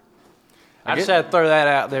 Perfect. I just had to throw that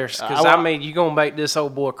out there because I I wa- mean, you're going to make this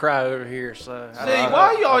old boy cry over here. So See,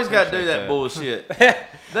 why you always got to do that bullshit?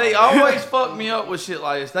 They always fuck me up with shit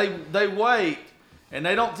like this. They wait and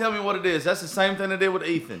they don't tell me what it is. That's the same thing they did with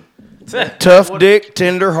Ethan. Tough dick,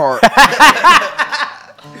 tender heart.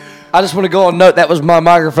 I just want to go on note that was my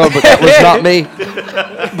microphone, but that was not me.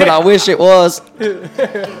 But I wish it was.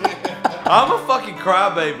 I'm a fucking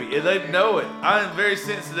crybaby, and they know it. I am very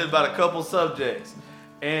sensitive about a couple subjects,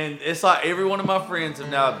 and it's like every one of my friends have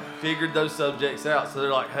now figured those subjects out. So they're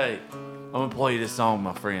like, "Hey, I'm gonna play you this song,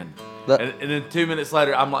 my friend," That- and then 2 minutes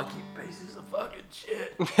later, I'm like, "You pieces of fucking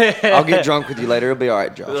shit." I'll get drunk with you later. It'll be all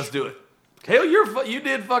right, Josh. Let's do it. Hell, you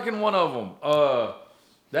did fucking one of them.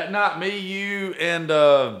 That night, me, you, and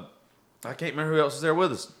I can't remember who else was there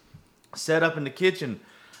with us. Set up in the kitchen.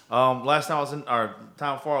 Last time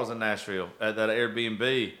time before I was in Nashville at that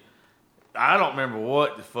Airbnb. I don't remember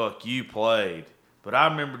what the fuck you played, but I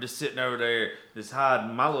remember just sitting over there, just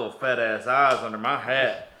hiding my little fat ass eyes under my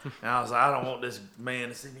hat, and I was like, I don't want this man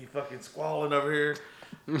to see me fucking squalling over here.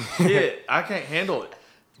 Shit, I can't handle it.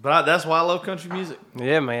 But that's why I love country music.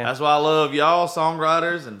 Yeah, man. That's why I love y'all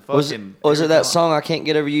songwriters and fucking. Was it that song "I Can't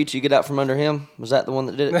Get Over You Till You Get Out From Under Him"? Was that the one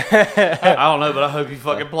that did it? I don't know, but I hope you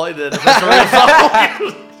fucking played it. If that's a real song.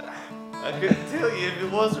 I couldn't tell you if it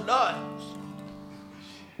was or not.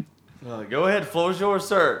 Go ahead, floor's yours,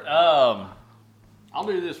 sir. I'll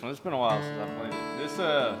do this one. It's been a while since I played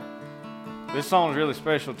it. This song is really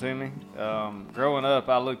special to me. Growing up,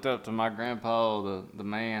 I looked up to my grandpa. The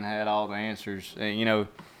man had all the answers. And, you know,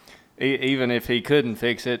 even if he couldn't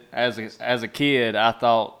fix it, as a kid, I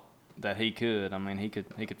thought that he could. I mean, he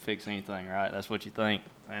could fix anything, right? That's what you think.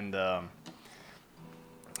 And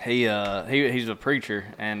he's a preacher.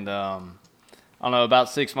 And I don't know, about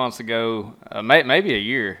 6 months ago, maybe a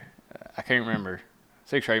year, I can't remember,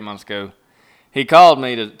 6 or 8 months ago, he called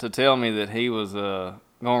me to tell me that he was going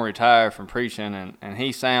to retire from preaching, and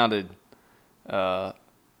he sounded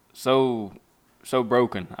so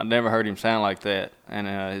broken. I'd never heard him sound like that, and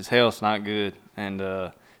his health's not good,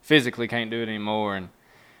 and physically can't do it anymore. And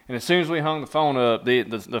as soon as we hung the phone up,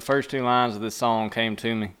 the first two lines of this song came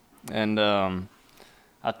to me, and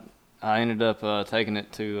I ended up taking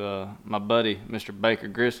it to my buddy, Mr. Baker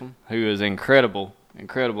Grissom, who is incredible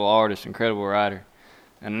artist, incredible writer,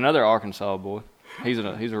 and another Arkansas boy. He's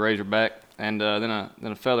a Razorback, and then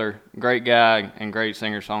a feller, great guy and great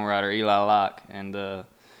singer-songwriter, Eli Locke, and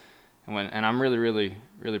I'm really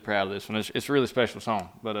proud of this one. It's a really special song,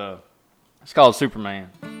 but it's called Superman.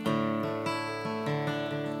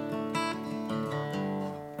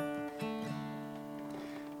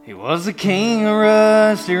 He was the king of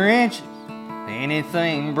rusty wrenches.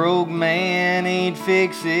 Anything broke, man, he'd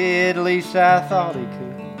fix it. At least I thought he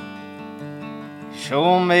could. He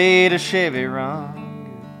sure made a Chevy run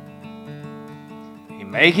good. He'd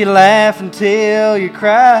make you laugh until you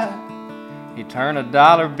cry. He'd turn a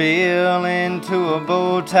dollar bill into a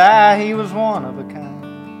bow tie. He was one of a kind.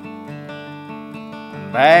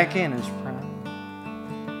 Back in his prime,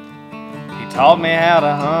 he taught me how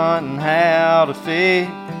to hunt and how to fish,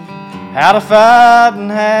 how to fight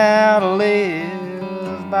and how to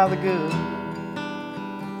live by the good.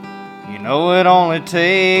 You know it only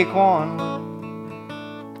take one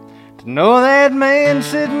to know that man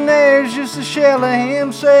sitting there's just a shell of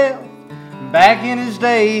himself. Back in his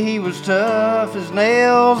day he was tough as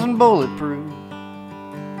nails and bulletproof.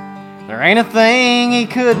 There ain't a thing he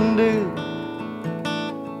couldn't do.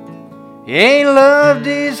 He ain't loved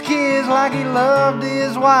his kids like he loved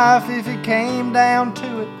his wife. If it came down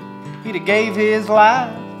to it, he'd have gave his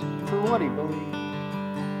life for what he believed.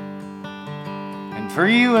 And for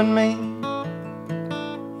you and me,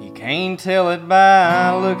 you can't tell it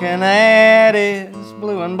by looking at his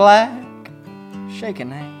blue and black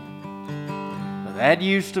shaking hand. But that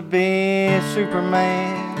used to be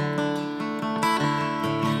Superman.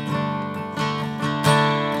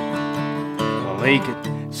 Well, he could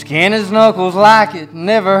skin his knuckles like it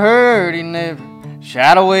never hurt. He never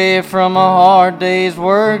shied away from a hard day's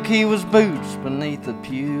work. He was boots beneath the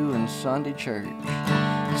pew in Sunday church,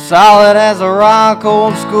 solid as a rock,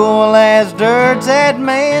 old school as dirt. That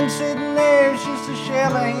man sitting there's just a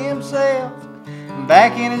shell of himself. And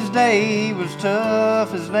back in his day he was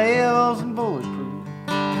tough as nails and bulletproof.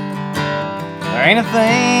 There ain't a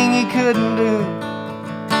thing he couldn't do.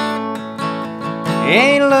 He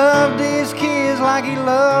ain't loved his kids like he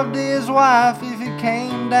loved his wife. If it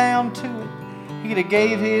came down to it, he'd have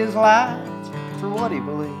gave his life for what he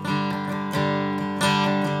believed.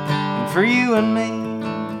 And for you and me,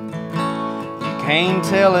 you can't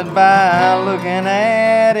tell it by looking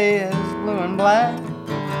at his blue and black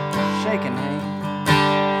shaking hand.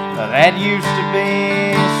 But that used to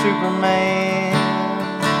be Superman.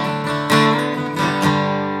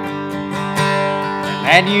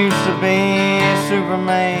 That used to be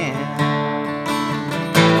Superman.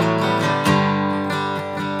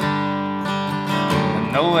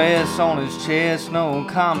 And no S on his chest, no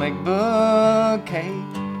comic book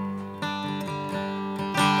cape.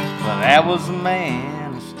 But that was the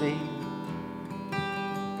man of steel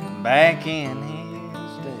back in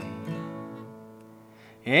his day.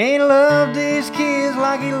 He ain't loved his kids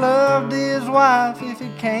like he loved his wife. If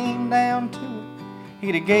it came down to it,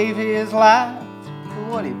 he'd have gave his life for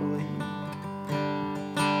what he believed.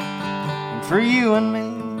 And for you and me,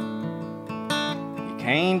 you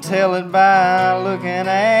can't tell it by looking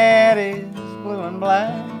at his blue and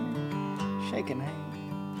black shaking hand.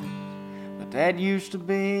 But that used to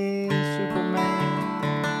be Superman.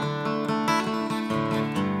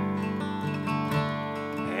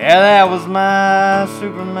 Yeah, that was my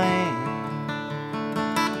Superman.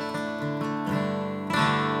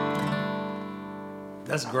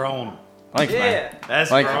 That's grown. Thanks, man. That's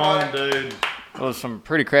Thank you. grown, dude. Well, it was some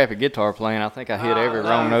pretty crappy guitar playing. I think I hit every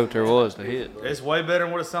wrong note there was to hit. It's way better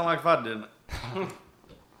than what it sounded like if I didn't. Man.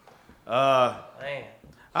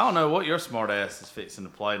 I don't know what your smart ass is fixing to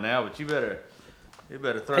play now, but you better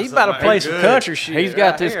throw He's something about to play good. some country shit. He's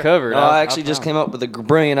got right this here. covered. No, I actually just came up with a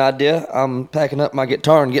brilliant idea. I'm packing up my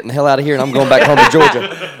guitar and getting the hell out of here, and I'm going back home to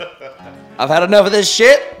Georgia. I've had enough of this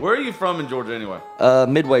shit. Where are you from in Georgia anyway?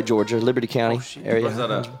 Midway, Georgia, Liberty County area. Where's that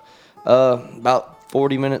at? About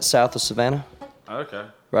 40 minutes south of Savannah, Okay.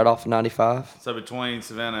 right off of 95. So between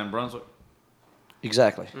Savannah and Brunswick?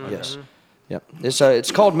 Exactly. Yes. Yep.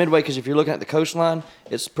 It's called Midway because if you're looking at the coastline,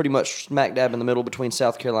 it's pretty much smack dab in the middle between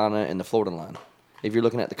South Carolina and the Florida line. If you're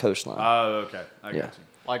looking at the coastline. Oh, okay. I Yeah. got you.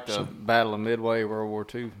 Like the Battle of Midway, World War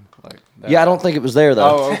II. Like that. Yeah, I don't think it was there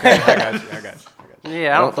though. Oh, okay. I got you.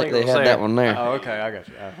 Yeah, I don't think they it was had there. that one there. Oh, okay. I got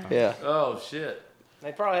you. Yeah. Oh, shit.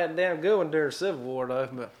 They probably had a damn good one during the Civil War, though.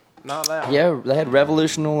 But Not that one. Yeah, they had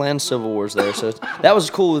Revolutionary and Civil Wars there, so that was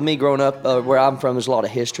cool with me growing up. Where I'm from, there's a lot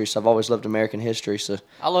of history, so I've always loved American history. So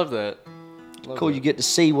I love that. cool, you get to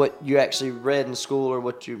see what you actually read in school or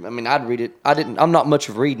what you. I mean, I'd read it. I'm not much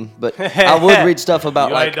of reading, but I would read stuff about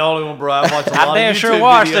You like. ain't the only one, bro. I watch a lot I damn of sure YouTube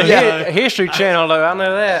watched the videos. History Channel, though. I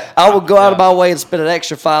know that. I would go out of my way and spend an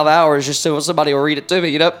extra 5 hours just so somebody will read it to me.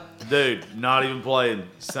 You know. Dude, not even playing.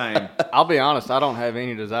 Same. I'll be honest, I don't have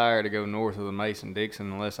any desire to go north of the Mason-Dixon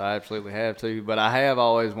unless I absolutely have to, but I have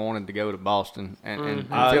always wanted to go to Boston and Me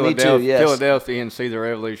Philadelphia, too, yes. Philadelphia and see the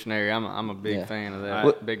Revolutionary. I'm a big Yeah. fan of that,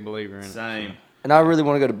 What- big believer in it. Same. And I really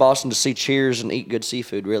want to go to Boston to see Cheers and eat good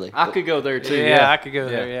seafood. Really. I could go there too. Yeah, I could go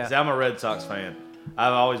there, yeah. See, I'm a Red Sox fan.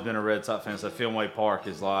 I've always been a Red Sox fan, so Fenway Park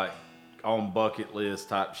is like on bucket list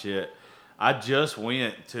type shit. I just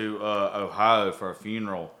went to Ohio for a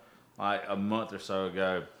funeral like a month or so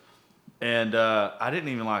ago, and I didn't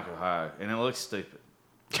even like Ohio, and it looks stupid.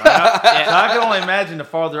 I can only imagine the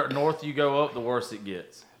farther up north you go up, the worse it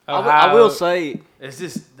gets. I will say, It's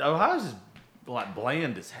just Ohio's just like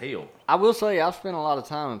bland as hell. I've spent a lot of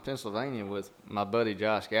time in Pennsylvania with my buddy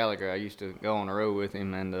Josh Gallagher. I used to go on the road with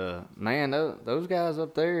him, and man, those guys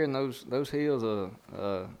up there in those hills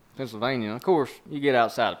of Pennsylvania. Of course, you get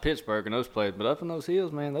outside of Pittsburgh and those places, but up in those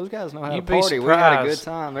hills, man, those guys know how to You'd be party. We had a good surprised.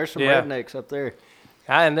 time. There's some Yeah. rednecks up there.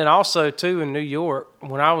 And then also, too, in New York,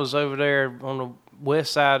 when I was over there on the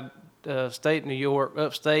west side state New York,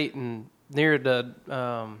 upstate, and near the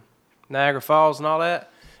Niagara Falls and all that,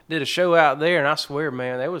 did a show out there, and I swear,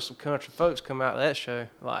 man, there was some country folks come out to that show.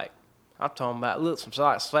 Like, I'm talking about, look, some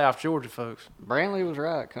like South Georgia folks. Brantley was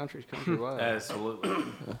right. Country's countrywide. Absolutely.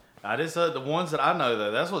 I just the ones that I know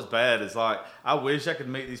though. That's what's bad. Is like I wish I could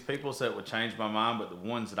meet these people so it would change my mind. But the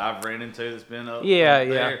ones that I've ran into that's been up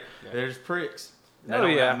there, they're just pricks. They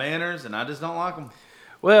don't have manners, and I just don't like them.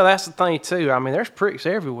 Well, that's the thing, too. I mean, there's pricks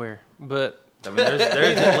everywhere, but... I mean, there's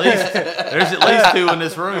at least two in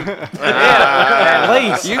this room. At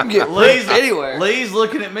least. You can get Lee's anywhere. Lee's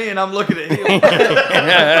looking at me, and I'm looking at him.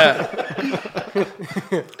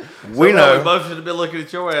 We We know. both should have been looking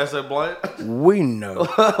at your ass, so Blunt. We know.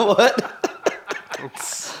 What?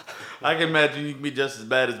 I can imagine you can be just as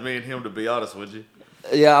bad as me and him. To be honest with you.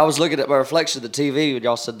 Yeah, I was looking at my reflection of the TV when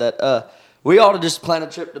y'all said that. We ought to just plan a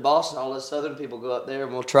trip to Boston. All the Southern people go up there,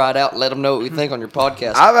 and we'll try it out and let them know what we think on your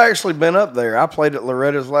podcast. I've actually been up there. I played at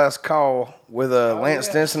Loretta's Last Call with Lance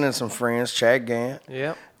Stinson and some friends, Chad Gant.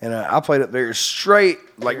 Yep. And I played up there straight,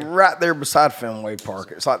 like right there beside Fenway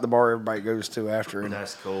Park. It's like the bar everybody goes to after. And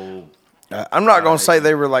That's cool. I'm not going to say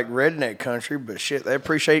they were like redneck country, but shit, they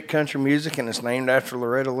appreciate country music, and it's named after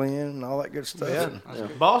Loretta Lynn and all that good stuff. Yeah.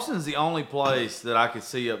 Boston's the only place that I could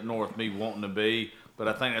see up north me wanting to be, but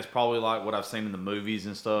I think that's probably like what I've seen in the movies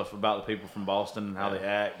and stuff about the people from Boston and how they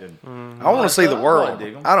act. And I want to see the I world.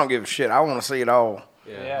 dig 'em. I don't give a shit. I want to see it all.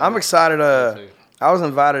 Yeah. I'm excited. too. I was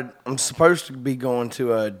invited. I'm supposed to be going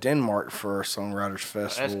to Denmark for a songwriters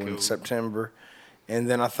festival cool. in September, and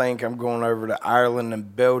then I think I'm going over to Ireland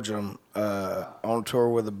and Belgium on tour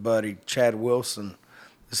with a buddy, Chad Wilson.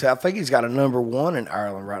 So I think he's got a #1 in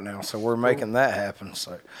Ireland right now, so we're making that happen.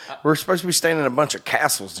 So we're supposed to be staying in a bunch of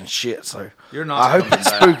castles and shit. So You're not I hope coming it's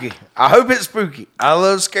back. spooky. I hope it's spooky. I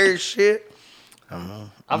love scary shit.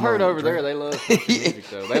 I've heard over there they love country music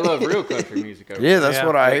though. They love real country music over Yeah, there. that's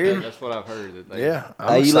what I hear. That's what I've heard. That they, Yeah, I'm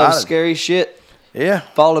Hey, you love excited. scary shit? Yeah.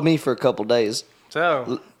 Follow me for a couple days.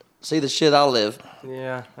 So, See the shit I live.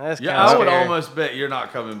 yeah, that's kind Yeah, of I would scary. almost bet you're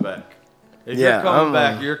not coming back. If Yeah, you're coming I'm,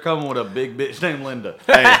 back, you're coming with a big bitch named Linda.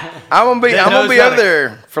 Hey, I'm gonna be. That I'm gonna knows be how up to-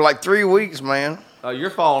 there for like 3 weeks, man. You're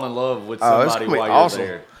falling in love with Oh, it's somebody gonna be while awesome. you're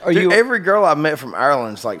there. Are Dude, you- every girl I've met from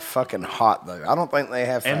Ireland is like fucking hot though. I don't think they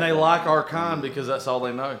have. And fat they girls. like our kind because that's all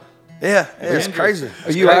they know. Yeah, it's Gingers. crazy. Are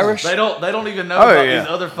It's you crazy. Irish? They don't even know Oh, about yeah. these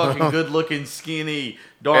other fucking good looking, skinny,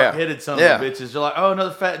 dark headed son Yeah. of bitches. You're like, oh, another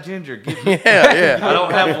fat ginger. Give me. Yeah, yeah. I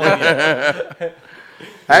don't have one yet.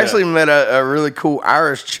 I actually met a really cool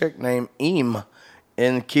Irish chick named Eam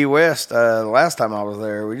in Key West. The last time I was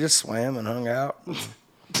there, we just swam and hung out.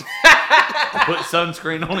 Put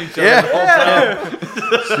sunscreen on each other Yeah. the whole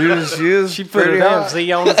time. She was She put pretty it hot.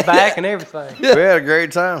 MZ on its back and everything. We had a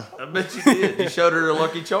great time. I bet you did. You showed her the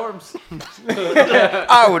Lucky Charms.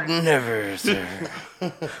 I would never, sir.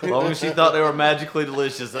 As long as she thought they were magically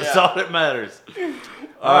delicious. That's all that matters.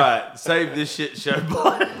 All right. Save this shit show,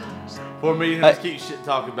 bud. For me and him just keep shit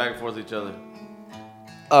talking back and forth with each other.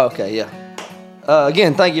 Oh, okay, yeah.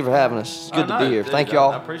 Again, thank you for having us. It's good to no, be here. dude, Thank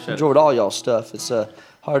y'all. I appreciate it. Enjoyed all y'all stuff. It's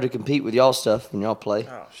hard to compete with y'all stuff when y'all play.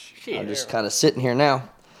 Oh, shit. I'm just kind of sitting here now.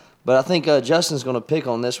 But I think Justin's going to pick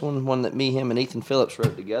on this one that me, him, and Ethan Phillips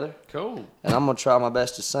wrote together. Cool. And I'm going to try my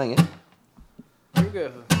best to sing it. Here we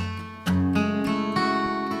go.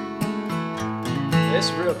 This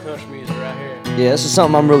is real country music right here. Yeah, this is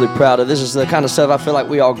something I'm really proud of. This is the kind of stuff I feel like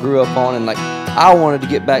we all grew up on, and like I wanted to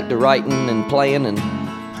get back to writing and playing, and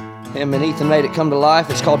him and Ethan made it come to life.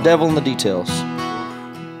 It's called Devil in the Details.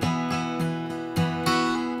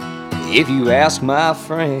 If you ask my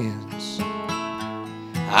friends,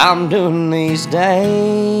 I'm doing these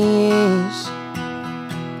days.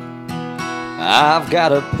 I've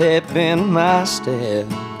got a pep in my step,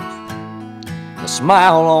 a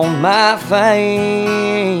smile on my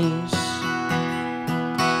face,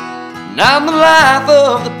 and I'm the life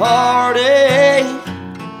of the party,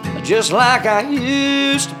 just like I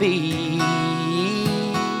used to be.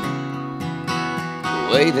 The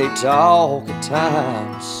way they talk at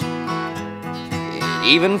times, it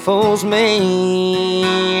even fools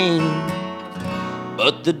me.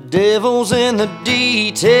 But the devil's in the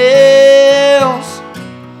details,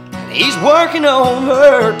 and he's working overtime,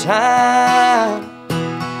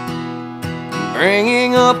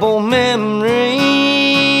 bringing up old memories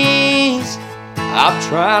I've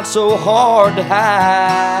tried so hard to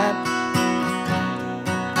hide.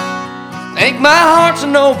 Think my heart's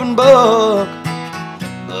an open book,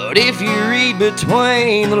 but if you read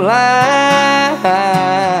between the lines,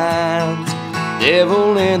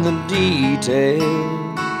 devil in the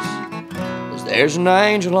details, 'cause there's an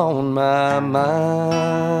angel on my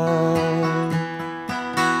mind.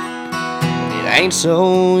 It ain't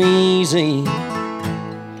so easy,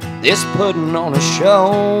 this putting on a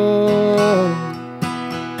show,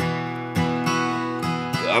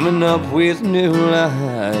 coming up with new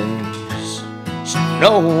lines so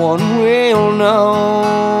no one will know.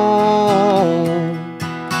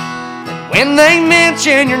 And when they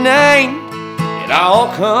mention your name, it all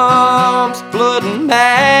comes flooding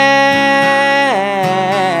back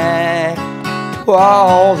to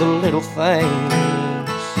all the little things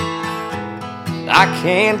I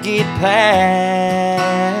can't get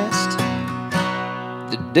past.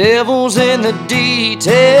 The devil's in the details,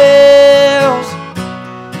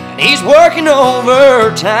 and he's working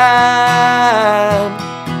overtime,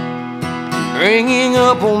 bringing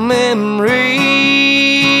up old memories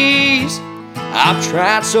I've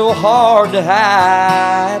tried so hard to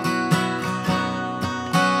hide.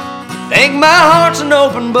 Think my heart's an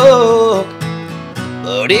open book,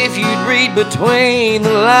 but if you'd read between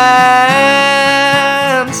the lines,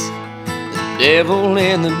 the devil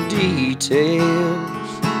in the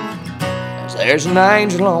details, 'cause there's an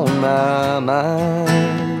angel on my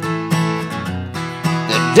mind.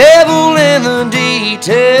 The devil in the details,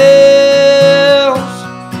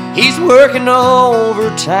 he's working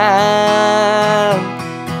overtime,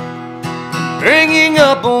 bringing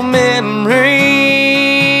up old memories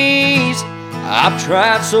I've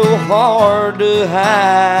tried so hard to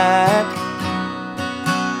hide.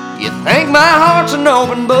 You think my heart's an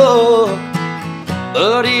open book,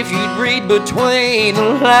 but if you'd read between the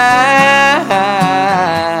lines,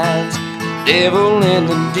 devil in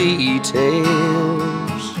the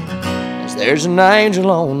details, 'cause there's an angel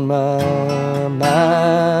on my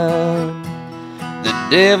mind. The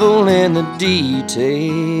devil in the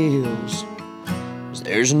details, 'cause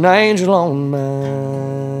there's an angel on my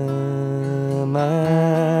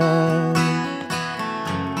mind.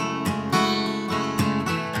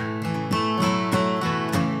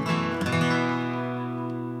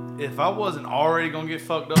 If I wasn't already gonna get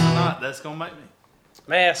fucked up tonight, that's gonna make me.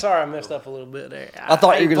 Man, sorry I messed up a little bit there. I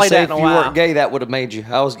thought you were ain't going to played say that if in you a while. weren't gay, that would have made you.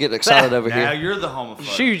 I was getting excited over Now here. you're the homophobe.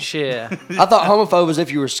 Shoot, yeah. I thought homophobe was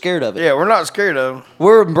if you were scared of it. Yeah, we're not scared of him.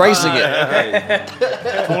 We're embracing it. Hey,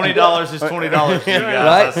 $20 is $20 to you guys.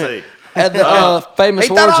 Right? I see. Had the famous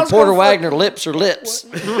He thought I words of was Porter gonna Wagner, lips are lips.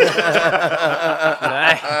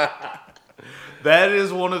 That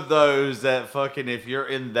is one of those that fucking, if you're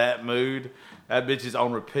in that mood, that bitch is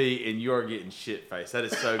on repeat and you are getting shit faced. That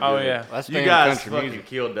is so good. Oh, yeah. That's you being guys country fucking music.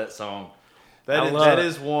 killed that song. I That is, love that it.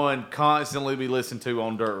 is one constantly be listened to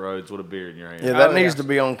on dirt roads with a beer in your hand. Yeah, that Oh, needs yeah. to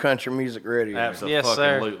be on country music radio. Absolutely. Yes,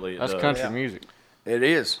 sir. It That's does. country music. It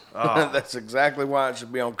is. Oh. That's exactly why it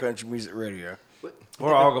should be on country music radio.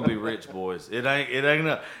 We're all gonna be rich boys. It ain't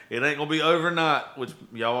gonna be overnight, which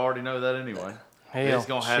y'all already know that anyway. Hell, It's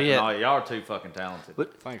gonna happen. shit. All y'all are too fucking talented.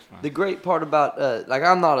 Thanks, man. The great part about, like,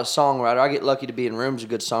 I'm not a songwriter. I get lucky to be in rooms with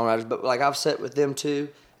good songwriters, but, like, I've sat with them, too,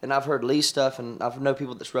 and I've heard Lee's stuff, and I've know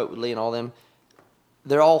people that's wrote with Lee and all them.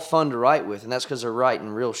 They're all fun to write with, and that's because they're writing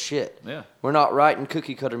real shit. Yeah. We're not writing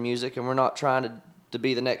cookie-cutter music, and we're not trying to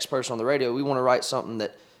be the next person on the radio. We want to write something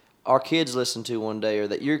that our kids listen to one day, or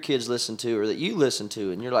that your kids listen to, or that you listen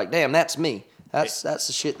to, and you're like, damn, that's me. That's the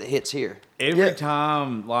shit that hits here. Every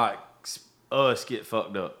time, like, us get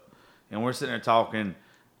fucked up, and we're sitting there talking,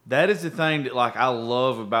 That is the thing that like I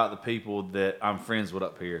love about the people that I'm friends with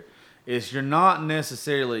up here. Is you're not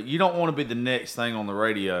necessarily, you don't want to be the next thing on the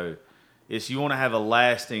radio. It's you want to have a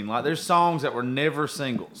lasting, like there's songs that were never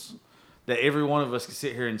singles that every one of us can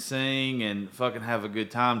sit here and sing and fucking have a good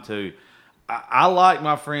time to. I like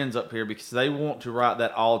my friends up here because they want to write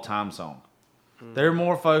that all-time song. They're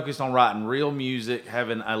more focused on writing real music,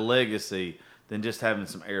 having a legacy, than just having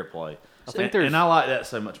some airplay. And I like that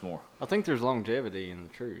so much more. I think there's longevity in the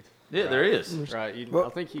truth. Yeah, there is. Right. I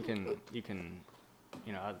think you can,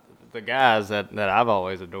 the guys that I've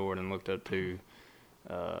always adored and looked up to,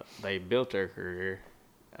 they built their career,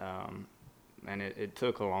 and it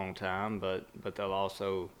took a long time, but they'll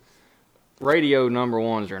also, radio number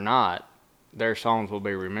ones or not, their songs will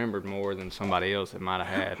be remembered more than somebody else that might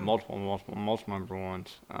have had multiple number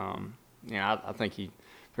ones. I think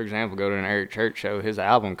for example, go to an Eric Church show, his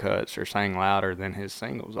album cuts are sang louder than his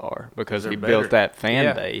singles are because he built that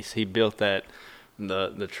fan base. He built that,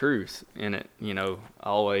 the truth in it,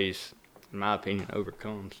 always, in my opinion,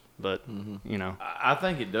 overcomes. But, I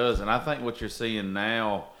think it does, and I think what you're seeing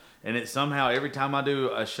now, and it's somehow every time I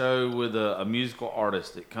do a show with a musical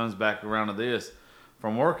artist, it comes back around to this.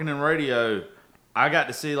 From working in radio, I got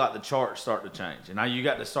to see like the charts start to change, and now you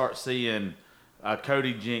got to start seeing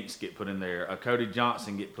Cody Jinks get put in there, Cody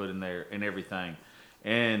Johnson get put in there, and everything.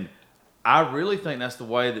 And I really think that's the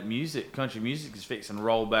way that country music is fixing to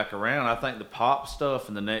roll back around. I think the pop stuff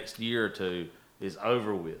in the next year or two is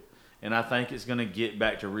over with, and I think it's going to get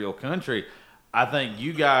back to real country. I think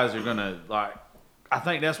you guys are going to I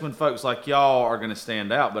think that's when folks like y'all are going to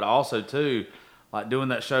stand out, but also too, like doing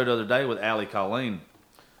that show the other day with Allie Colleen.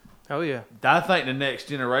 Oh, yeah. I think the next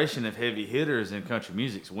generation of heavy hitters in country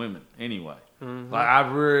music's women anyway. Mm-hmm. Like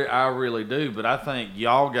I really do. But I think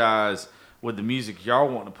y'all guys, with the music y'all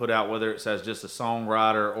want to put out, whether it's as just a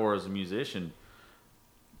songwriter or as a musician,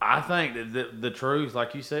 I think that the truth,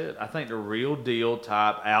 like you said, I think the real deal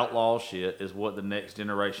type outlaw shit is what the next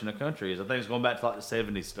generation of country is. I think it's going back to like the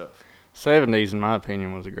 70s stuff. 70s, in my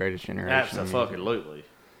opinion, was the greatest generation. Absolutely.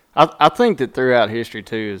 I think that throughout history,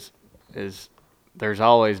 too, is there's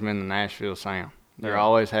always been the Nashville sound. There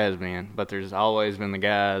always has been, but there's always been the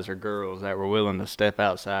guys or girls that were willing to step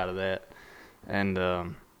outside of that. And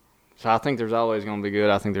so I think there's always going to be good.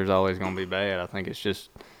 I think there's always going to be bad. I think it's just,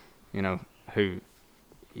 who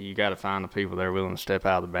you got to find the people that are willing to step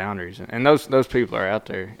out of the boundaries. And those people are out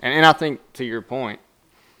there. And I think, to your point,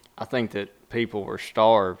 I think that people were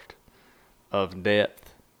starved of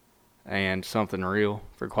depth and something real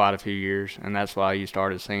for quite a few years, and that's why you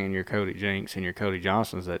started seeing your Cody Jinks and your Cody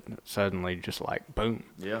Johnsons that suddenly just like boom.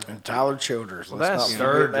 Yeah, and Tyler Childers. Well, that's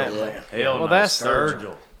Sturgill. Well, that's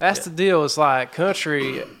Sturgill. That's the deal. It's like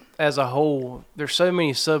country as a whole. There's so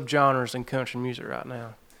many subgenres in country music right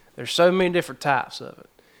now. There's so many different types of it,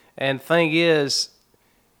 and the thing is,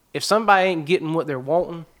 if somebody ain't getting what they're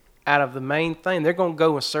wanting out of the main thing, they're gonna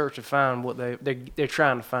go and search and find what they're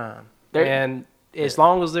trying to find. And as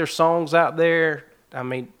long as there's songs out there, I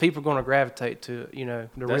mean, people are going to gravitate to it, the real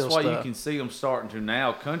stuff. That's why you can see them starting to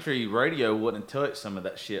now. Country radio wouldn't touch some of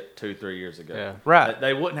that shit 2-3 years ago. Yeah. Right.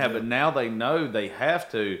 They wouldn't have, but now they know they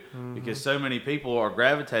have to because so many people are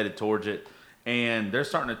gravitated towards it, and they're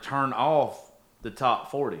starting to turn off the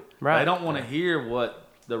top 40. Right. They don't want to hear what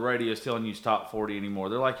the radio is telling you is top 40 anymore.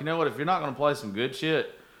 They're like, you know what? If you're not going to play some good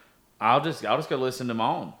shit, I'll just go listen to my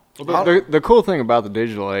own. Well, the cool thing about the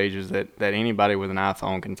digital age is that anybody with an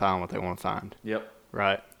iPhone can find what they want to find. Yep.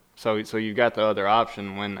 Right. So you've got the other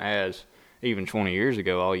option when, as even 20 years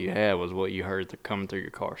ago, all you had was what you heard coming through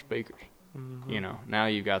your car speakers. Mm-hmm. Now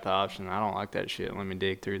you've got the option. I don't like that shit. Let me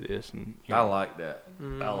dig through this. And I like that.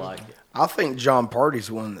 I like it. I think John Party's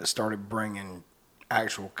the one that started bringing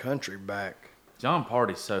actual country back. John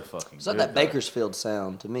Party's so fucking It's like good. that Bakersfield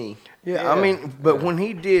sound to me. Yeah, I mean, but when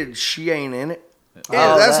he did She Ain't In It,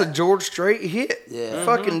 that's a George Strait hit. Yeah.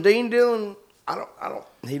 Fucking Dean Dillon,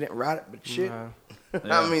 he didn't write it, but shit. No.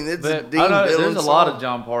 I mean, it's a But Dean I know Dillon there's a lot song. of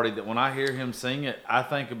John Party that when I hear him sing it, I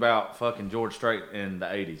think about fucking George Strait in the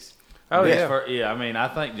 80s. Oh, yeah. Yeah, I mean, I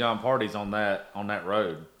think John Party's on that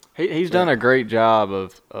road. He's done a great job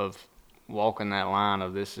of walking that line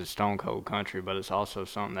of this is stone cold country, but it's also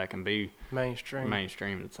something that can be Mainstream. at the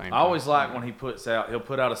same time. I always like when he'll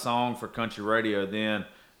put out a song for country radio, then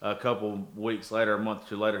a couple weeks later, a month or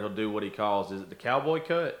two later, he'll do what he calls, is it the cowboy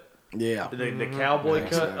cut? Yeah. The cowboy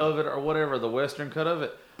cut of it or whatever, the western cut of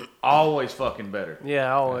it, always fucking better.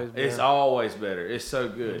 Yeah, always. It's always better. It's so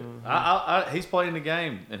good. He's playing the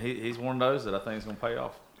game, and he's one of those that I think is going to pay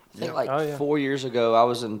off. I think 4 years ago, I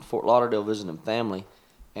was in Fort Lauderdale visiting family,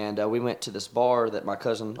 and we went to this bar that my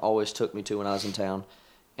cousin always took me to when I was in town.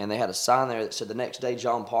 and they had a sign there that said the next day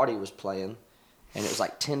John Party was playing, and it was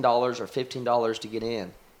like $10 or $15 to get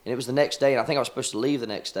in. And it was the next day, and I think I was supposed to leave the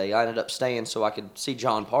next day. I ended up staying so I could see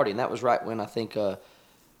John Party, and that was right when I think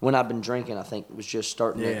when I've been drinking, I think it was just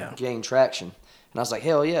starting to gain traction. And I was like,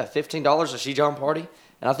 hell yeah, $15 to see John Party?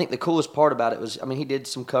 And I think the coolest part about it was, I mean, he did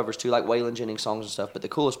some covers too, like Waylon Jennings songs and stuff, but the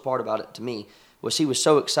coolest part about it to me was he was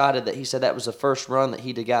so excited that he said that was the first run that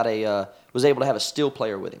he was able to have a steel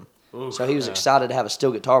player with him. Ooh, so he was excited to have a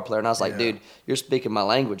steel guitar player, and I was like, dude, you're speaking my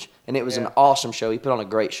language. And it was an awesome show. He put on a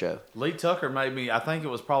great show. Lee Tucker made me, I think it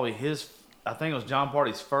was John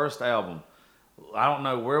Party's first album. I don't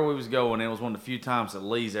know where we was going. It was one of the few times that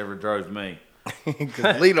Lee's ever drove me.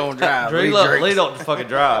 Because Lee don't drive. Lee don't fucking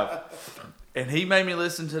drive. And he made me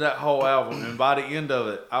listen to that whole album. And by the end of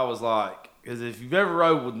it, I was like, because if you've ever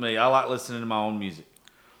rode with me, I like listening to my own music.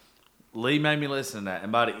 Lee made me listen to that,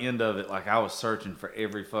 and by the end of it, like I was searching for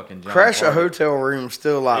every fucking John Crash Party. a Hotel Room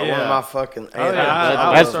still like one of my fucking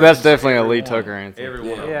That's definitely a Lee Tucker anthem. Every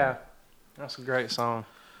one of them. Yeah, that's a great song.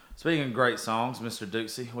 Speaking of great songs, Mr.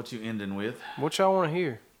 Dukesy, what you ending with? What y'all want to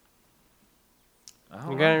hear?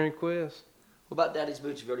 You got any requests? What about Daddy's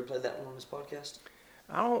Boots? Have you already played that one on this podcast?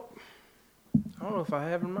 I don't know if I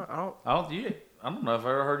have in mind. I don't know if I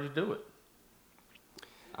ever heard you do it.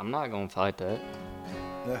 I'm not gonna fight that.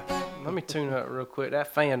 Let me tune up real quick.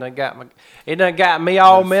 That fan done got me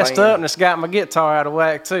all messed up, and it's got my guitar out of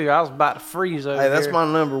whack too. I was about to freeze over Hey, that's here. my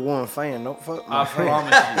number one fan. Don't fuck my I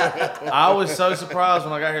promise you. I was so surprised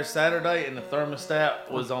when I got here Saturday and the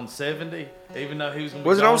thermostat was on 70, even though he was going to be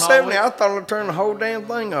Was it gone on all 70? week. I thought I turned the whole damn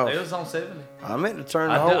thing off. It was on 70. I meant to turn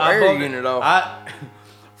the I whole did- I air bugged it. unit off.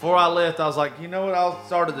 Before I left, I was like, you know what? I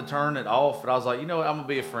started to turn it off, but I was like, you know what? I'm going to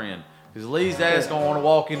be a friend. Because Lee's ass going to want to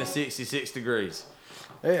walk into 66 degrees.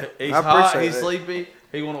 Yeah, He's I hot, appreciate he's that. sleepy,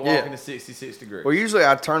 he want to walk into 66 degrees. Well, usually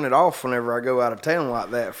I turn it off whenever I go out of town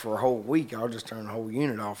like that for a whole week. I'll just turn the whole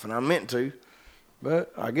unit off, and I meant to.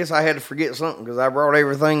 But I guess I had to forget something because I brought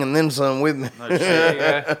everything and then some with me. No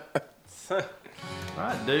shit. All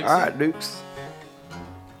right, Dukes. All right, Dukes.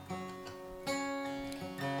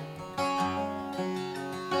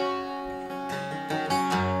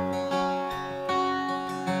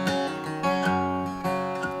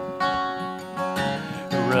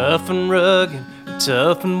 Rough and rugged,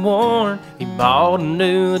 tough and worn. He bought a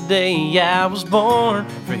new the day I was born.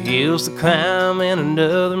 For hills to climb and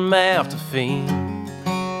another mouth to feed.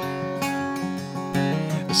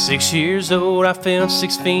 At 6 years old, I felt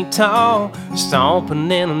 6 feet tall, stomping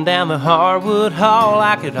in and down the hardwood hall.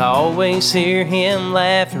 I could always hear him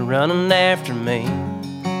laughing, running after me.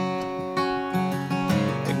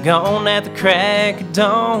 Gone at the crack of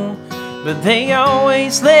dawn, but they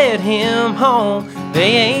always led him home.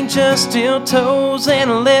 They ain't just steel toes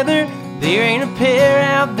and leather. There ain't a pair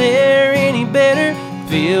out there any better,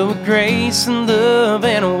 filled with grace and love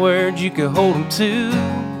and a word you could hold them to.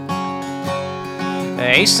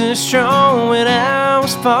 Ace is strong when I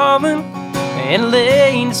was falling, and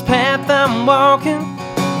laying this path I'm walking.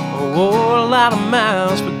 Wore a lot of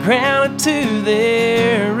miles, but grounded to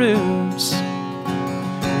their roots.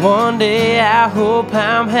 One day I hope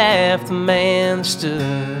I'm half the man that stood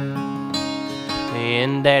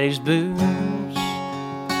in Daddy's boots.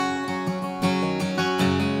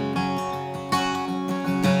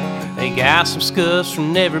 They got some scuffs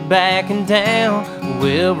from never backing down,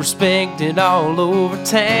 well respected all over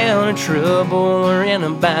town. In trouble or in a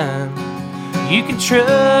bind, you can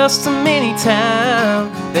trust them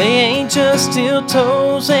anytime. They ain't just steel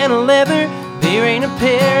toes and leather. There ain't a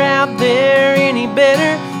pair out there any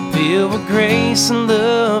better, filled with grace and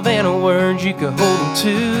love and a word you could hold them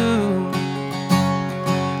to.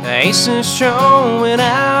 Ace is strong when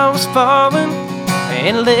I was falling,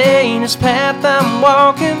 and laying this path I'm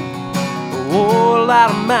walking. Wore a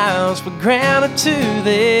lot of miles, but grounded to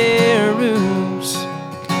their roots.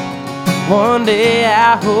 One day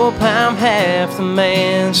I hope I'm half the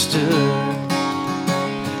man stood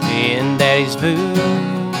in Daddy's boots.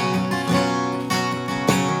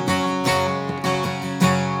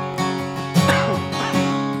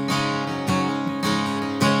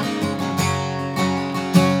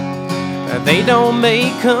 They don't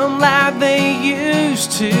make them like they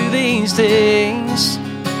used to these days,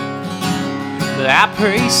 but I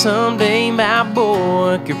pray someday my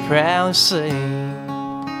boy could proudly say,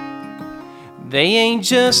 they ain't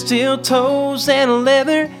just steel toes and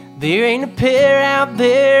leather. There ain't a pair out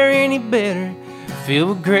there any better, filled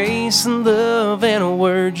with grace and love and a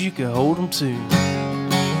word you could hold them to.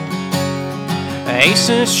 Ace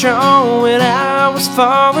is strong when I was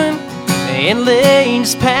falling, and laying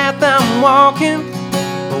this path I'm walking.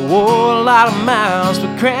 wore a lot of miles,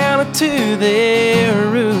 but grounded to their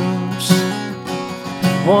roots.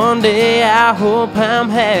 One day I hope I'm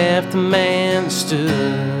half the man that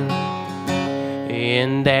stood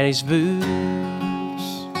in Daddy's boots.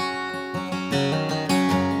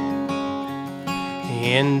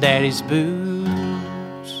 In Daddy's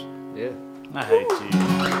boots. Yeah. I hate you.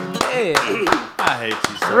 Yeah. I hate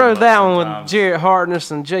you so I wrote much that one with sometimes. Jarrett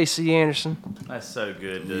Hartness and J.C. Anderson. That's so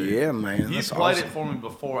good, dude. Yeah, man. You That's played awesome. it for me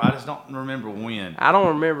before. I just don't remember when. I don't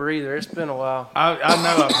remember either. It's been a while. I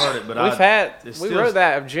know I've heard it, but We wrote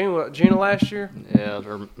that of June of last year. Yeah,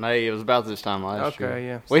 or May. It was about this time last year. Okay,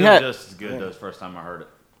 yeah. Still We had just as good though. The first time I heard it.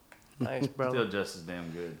 Thanks, Still brother. just as damn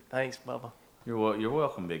good. Thanks, Bubba. You're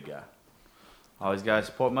welcome, big guy. Always gotta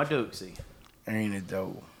support my Dukesy. Ain't it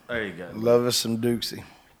though? There you go. Love us some Dukesy.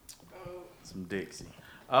 Some Dixie.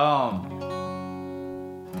 I'm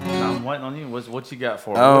waiting on you. What you got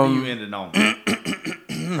for me? What are you ending on?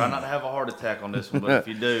 Try not to have a heart attack on this one, but if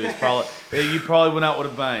you do, you probably went out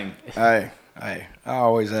with a bang. Hey, I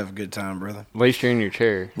always have a good time, brother. At least you're in your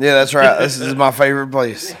chair. Yeah, that's right. This is my favorite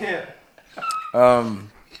place.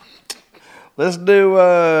 Let's do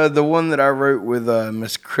the one that I wrote with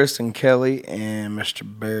Miss Kristen Kelly and Mr.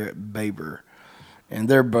 Barrett Baber, and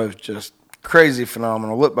they're both just crazy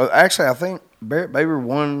phenomenal. Look, but actually, I think Barrett Baber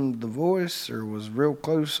won The Voice or was real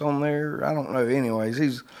close on there. I don't know. Anyways,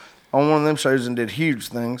 he's on one of them shows and did huge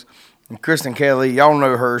things. And Kristen Kelly, y'all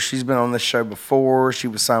know her. She's been on this show before. She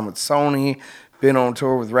was signed with Sony, been on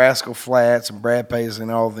tour with Rascal Flatts and Brad Paisley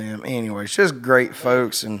and all of them. Anyways, just great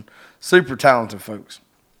folks and super talented folks.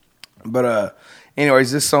 But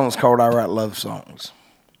anyways, this song's called I Write Love Songs.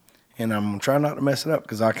 And I'm trying not to mess it up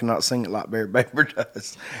because I cannot sing it like Barrett Baber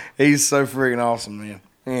does. He's so freaking awesome, man.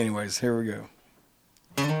 Anyways, here we go.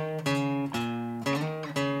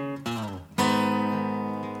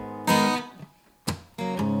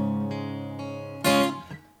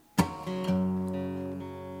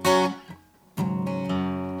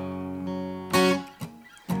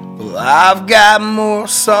 Well, I've got more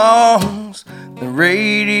songs than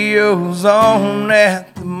radio's on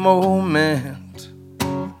at the moment.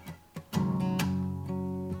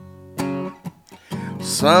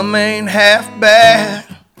 Some ain't half bad,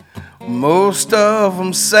 most of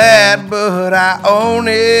them sad, but I own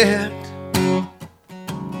it.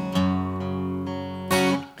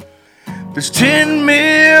 There's 10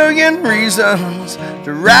 million reasons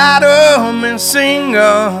to write 'em and sing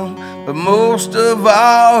 'em, but most of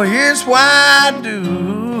all, here's why I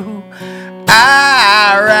do.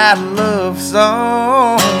 I write love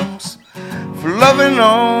songs for loving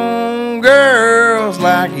on girls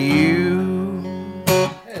like you.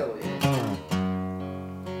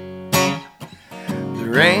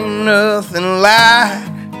 There ain't nothing like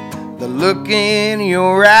the look in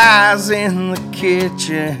your eyes in the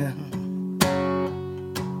kitchen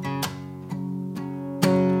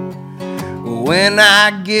when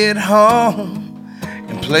I get home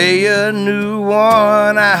and play a new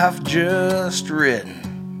one I've just written.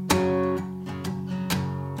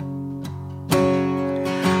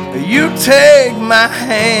 You take my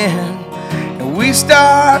hand and we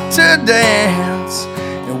start to dance,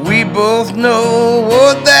 and we both know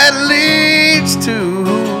what that leads to.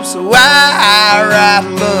 So I write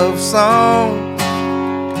love songs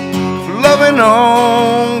for loving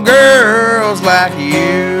on girls like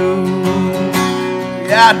you.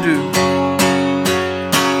 Yeah, I do.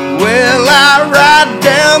 Well, I write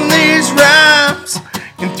down these rhymes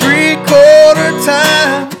in 3/4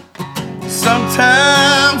 time,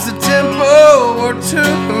 sometimes a tempo or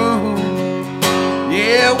two.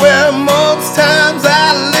 Yeah, well, most times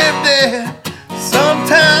I lived it,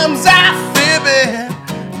 sometimes I fib it.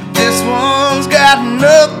 This one's got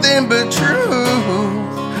nothing but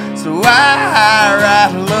truth. So I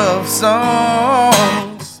write love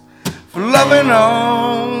songs for loving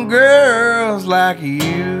on girls like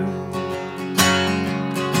you.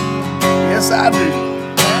 Yes, I do.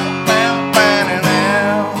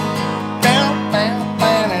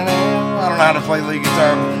 I don't know how to play lead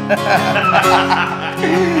guitar.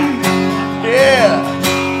 Yeah.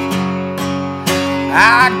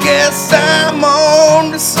 I guess I'm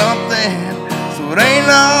on to something, so it ain't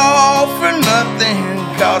all for nothing,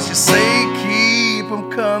 'cause you say keep 'em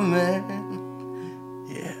coming.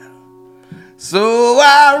 Yeah. So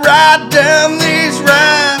I write down these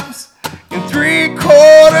rhymes in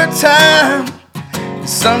 3/4 time,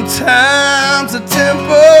 sometimes a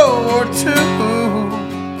tempo or two.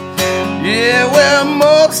 Yeah, well,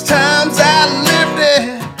 most times I lived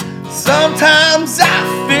it, sometimes I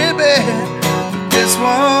fib it. This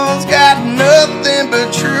one's got nothing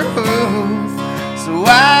but truth. So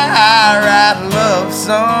I write love love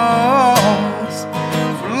songs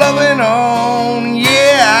for loving on.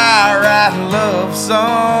 Yeah, I write love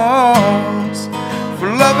songs for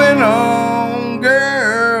loving on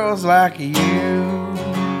girls like you.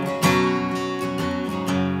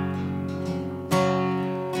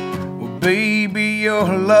 Well, baby, your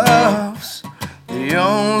love's the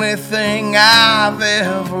only thing I've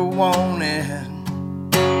ever wanted.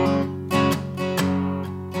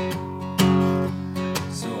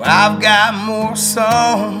 I've got more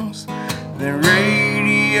songs than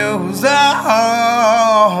radios on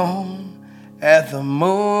at the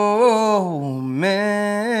moment.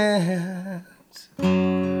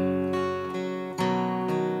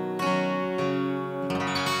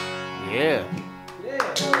 Yeah.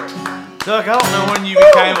 Chuck, I don't know when you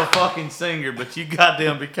became a fucking singer, but you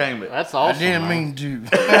goddamn became it. That's I awesome. didn't man. mean to.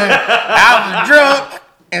 I was drunk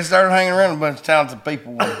and started hanging around a bunch of talented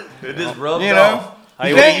people. It just rubbed You know, off.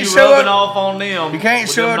 you When can't you show rubbing up. off on them. You can't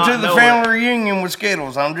with show them up to not the knowing. family reunion with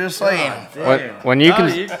Skittles. I'm just saying. When you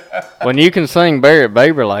can when you can sing Barrett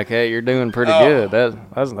Baber like that, you're doing pretty good. That's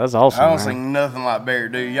awesome. I don't man. sing nothing like Barry,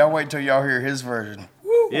 dude. Y'all wait till y'all hear his version.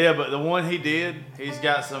 Yeah, but the one he did, he's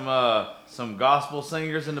got some gospel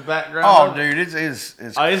singers in the background. Oh, dude, it's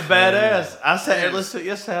it's badass. I sat there listening to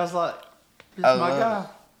it yesterday. I was like, "This I is my love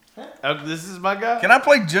guy. This is my guy." Can I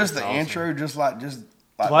play just the intro, just like Play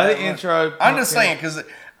that the one? intro. I'm just saying because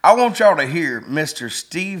I want y'all to hear Mr.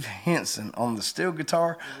 Steve Henson on the steel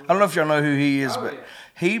guitar. I don't know if y'all know who he is, but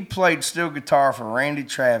he played steel guitar for Randy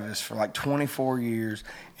Travis for like 24 years,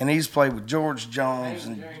 and he's played with George Jones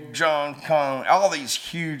and John Cone, all these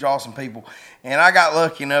huge, awesome people. And I got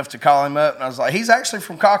lucky enough to call him up, and I was like, he's actually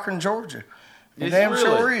from Cochran, Georgia. And Is damn he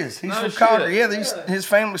sure really? he is. He's No from shit. Cochran. Yeah, his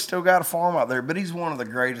family still got a farm out there, but he's one of the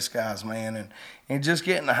greatest guys, man. And just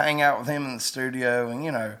getting to hang out with him in the studio, and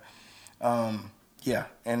yeah.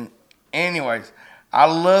 And anyways, I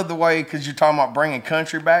love the way, because you're talking about bringing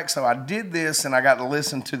country back. So I did this, and I got to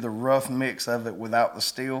listen to the rough mix of it without the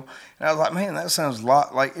steel. And I was like, man, that sounds a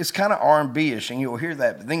lot like, it's kind of R&B-ish, and you'll hear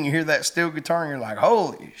that. But then you hear that steel guitar, and you're like,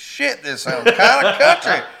 holy shit, this sounds kind of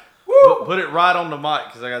country. Woo! Put it right on the mic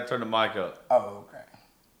because I got to turn the mic up. Oh, okay.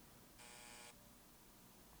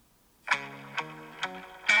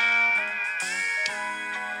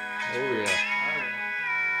 Oh yeah.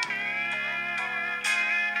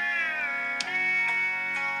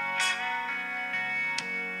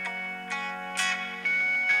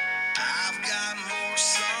 I've got more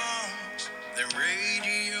songs than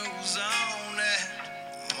radios on at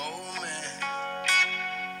the moment.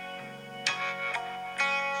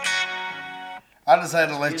 I just had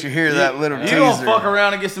to let you hear that little You teaser. gonna fuck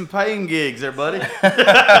around and get some paying gigs there, buddy.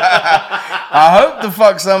 I hope the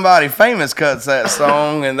fuck somebody famous cuts that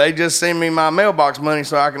song and they just send me my mailbox money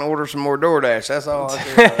so I can order some more DoorDash. That's all I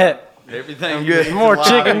care about. Everything I'm you good. need More to lie,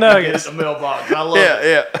 chicken you can nuggets. get in the mailbox. I love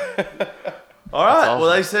it. Yeah. All right. Well,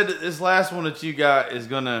 they said that this last one that you got is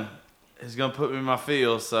gonna put me in my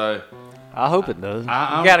feels. So I hope it does.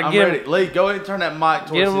 I'm gotta I'm get ready. Lee, go ahead and turn that mic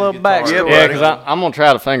towards Get him a his little guitar. backstory. Yeah, Yeah, because I'm gonna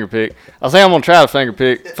try to finger pick. I say I'm gonna try to finger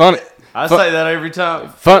pick. Funny that every time.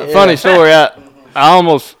 funny story. I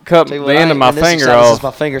almost cut Tell you the what, end I of my ain't been this finger excited since off.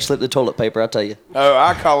 my finger slipped the toilet paper. I tell you. Oh,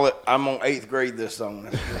 I call it, I'm on 8th grade this song.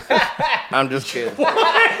 I'm just kidding.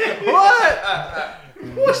 What?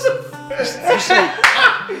 What's the?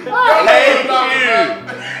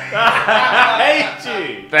 I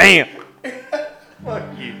hate you. Damn. Fuck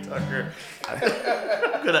you, Tucker. I'm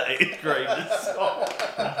gonna 8th grade this song.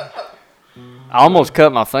 I almost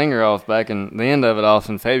cut my finger off back in the end of it off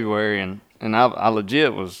in February, and I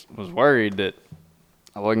legit was worried that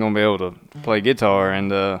I wasn't gonna be able to play guitar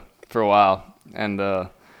and for a while. And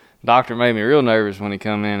doctor made me real nervous when he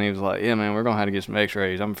come in. He was like, "Yeah, man, we're gonna have to get some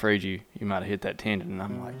X-rays. I'm afraid you might have hit that tendon." And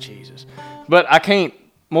I'm like, Jesus. But I can't.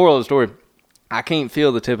 Moral of the story, I can't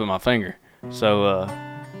feel the tip of my finger, so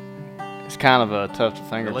it's kind of tough to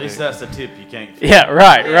finger At least pick. that's the tip you can't feel. Yeah,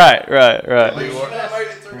 right. I made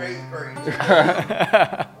it through 8th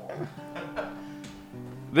grade.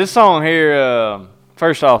 This song here,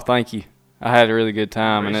 first off, thank you. I had a really good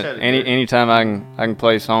time, and Appreciate it, dude. anytime I can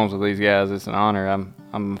play songs with these guys, it's an honor. I'm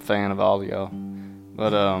a fan of all of y'all.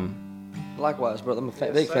 But Likewise, brother. I'm a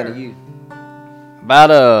big fan of you.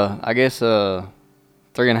 about I guess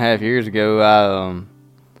 3.5 years ago,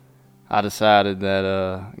 I decided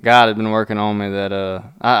that God had been working on me. That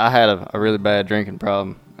I had a really bad drinking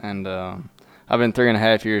problem, and I've been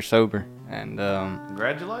 3.5 years sober. And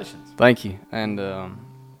Congratulations. thank you. And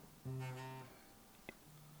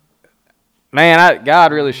man,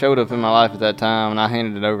 God really showed up in my life at that time, and I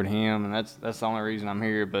handed it over to Him, and that's the only reason I'm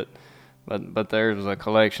here. But there's a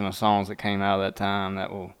collection of songs that came out of that time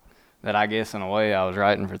that will that I guess in a way I was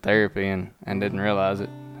writing for therapy and didn't realize it.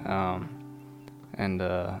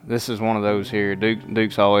 This is one of those here.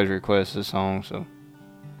 Duke's always requests this song, so.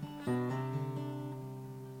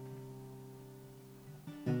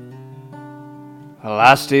 Well,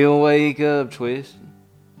 I still wake up twisted,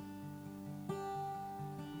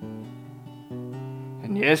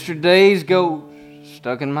 and yesterday's ghost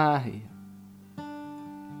stuck in my head.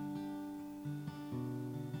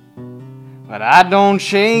 But I don't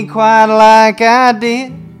shake quite like I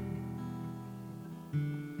did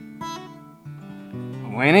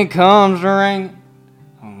when it comes to ringing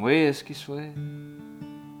on whiskey sweat.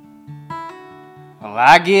 Well,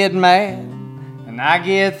 I get mad and I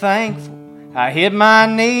get thankful. I hit my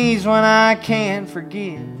knees when I can't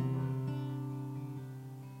forget.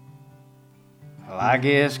 Well, I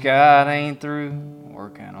guess God ain't through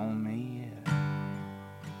working on me yet.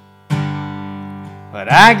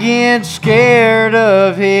 But I get scared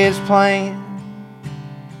of His plan,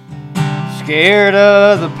 scared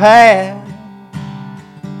of the past,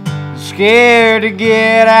 scared to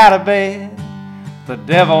get out of bed, the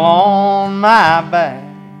devil on my back.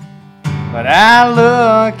 But I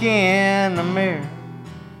look in the mirror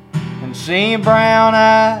and see brown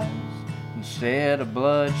eyes instead of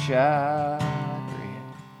bloodshot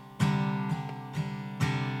red.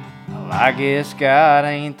 Well, I guess God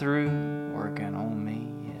ain't through working on me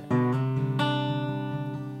yet.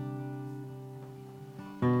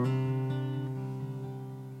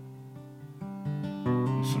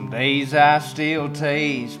 Some days I still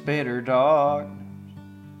taste bitter darkness.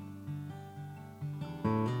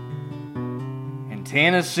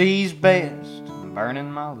 Tennessee's best,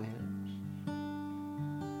 burning my lips.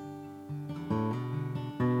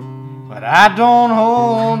 But I don't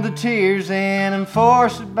hold the tears in and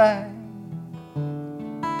force it back,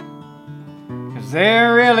 'cause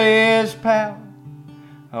there really is power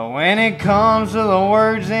when it comes to the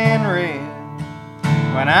words in red.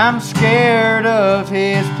 When I'm scared of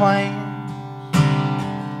His plans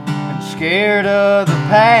and scared of the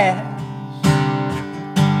past,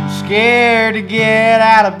 scared to get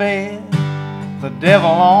out of bed, the devil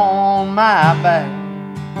on my back.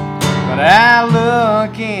 But I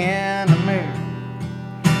look in the mirror,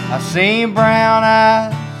 I see brown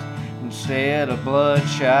eyes instead of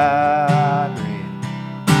bloodshot red.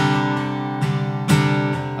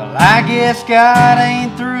 Well, I guess God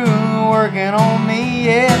ain't through working on me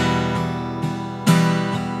yet.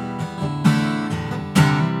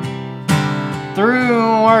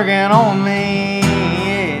 Through working on me.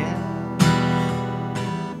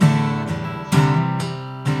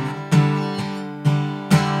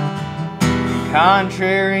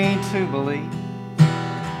 Contrary to belief,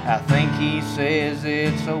 I think He says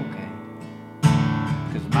it's okay,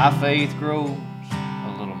 'cause my faith grows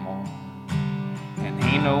a little more, and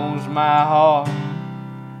He knows my heart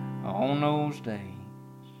on those days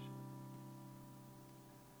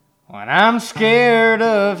when I'm scared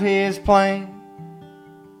of His plan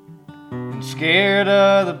and scared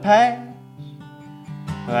of the past.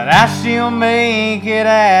 But I still make it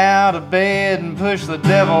out of bed and push the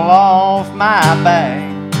devil off my back.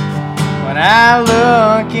 When I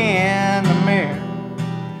look in the mirror,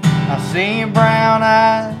 I see brown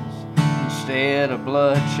eyes instead of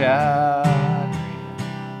bloodshot red.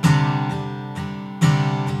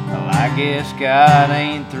 Well, I guess God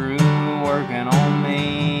ain't through working on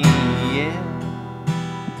me yet.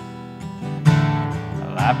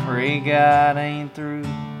 Well, I pray God ain't through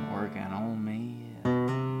working on me yet.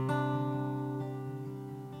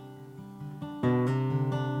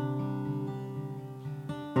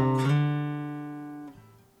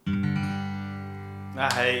 I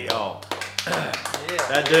hate y'all.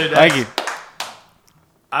 That dude. Thank you.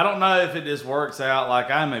 I don't know if it just works out. Like,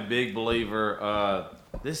 I'm a big believer.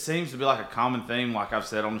 This seems to be like a common theme, like I've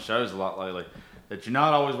said on the shows a lot lately, that you're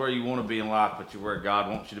not always where you want to be in life, but you're where God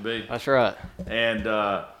wants you to be. That's right. And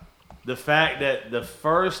the fact that the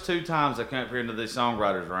first two times I came up here into these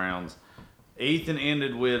songwriters rounds, Ethan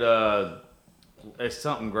ended with it's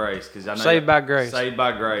something Grace, because I know Saved by Grace. Saved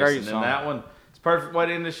by Grace, Great and then song. that one. Perfect way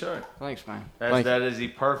to end this show. Thanks, man. That is the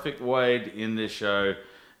perfect way to end this show,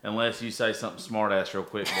 unless you say something smart ass real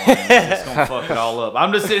quick. Brian. It's gonna fuck it all up.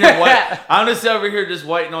 I'm just sitting here I'm just over here just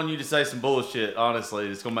waiting on you to say some bullshit. Honestly,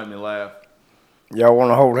 it's gonna make me laugh. Y'all want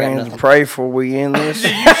to hold hands and pray before we end this? You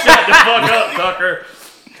shut the fuck up, Tucker.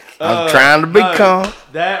 I'm trying to be calm.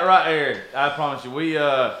 That right there, I promise you.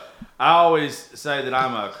 I always say that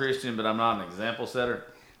I'm a Christian, but I'm not an example setter.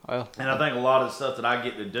 Well, And I think a lot of the stuff that I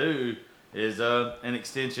get to do is an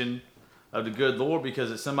extension of the good Lord,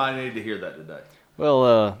 because somebody needed to hear that today.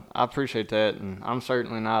 well, I appreciate that, and I'm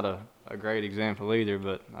certainly not a a great example either.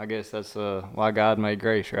 But I guess that's why God made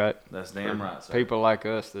grace, right? That's damn right, sir. People like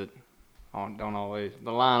us that don't always.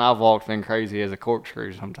 The line I've walked been crazy as a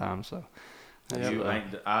corkscrew sometimes. So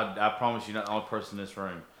I promise you're not the only person in this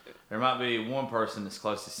room. There might be one person that's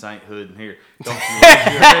close to sainthood in here. Don't you raise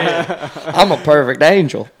your hand. I'm a perfect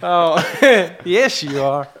angel. Oh, yes, you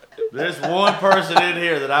are. There's one person in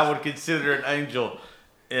here that I would consider an angel,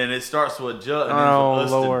 and it starts with Jut and ends Oh, with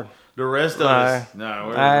Ustin. Lord. The rest of us,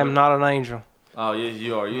 no. I am not an angel. Oh, yes,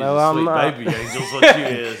 you are. You're No, a I'm sweet not. baby angel's what you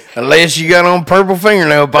is. Unless you got on purple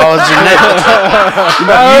fingernail polish and you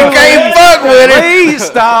can't fuck with it. Please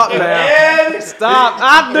stop now. Stop.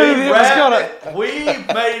 I knew it was going to. We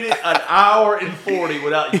made it an hour and 40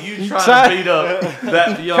 without you trying to beat up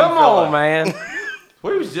that young Come fella. on, man.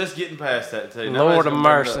 We was just getting past that, too. Lord of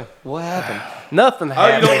mercy. What happened? Nothing Oh, you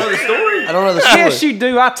happened. don't know the story? I don't know the story. Yes, you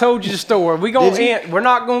do. I told you the story. We're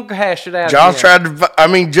not going to hash it out. Josh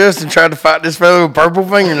again. Justin tried to fight this fella with purple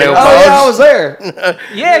fingernail Oh, yeah, I polish. was there. Yeah,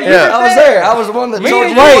 you Yeah. were I was there. I was the one that told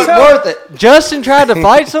and you it you wasn't told- worth it. Justin tried to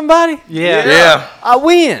fight somebody. Yeah. Yeah. I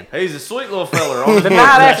win. He's a sweet little fella. On The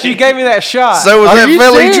night after you gave me that shot. So was Are that you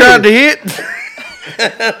fella he serious? tried to hit?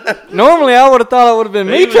 Normally, I would have thought it would have been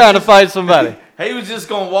He me was trying to just- fight somebody. He was just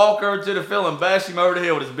going to walk over to the fella and bash him over the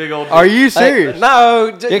head with his big old dick. Are you serious? No,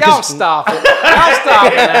 y'all 'cause- stop it. Y'all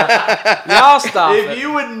stop it now. Y'all stop If it.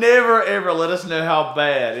 you would never, ever let us know how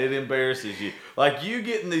bad it embarrasses you. Like, you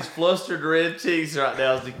getting these flustered red cheeks right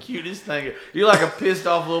now is the cutest thing. You're like a pissed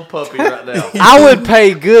off little puppy right now. I would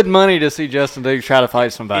pay good money to see Justin Duke try to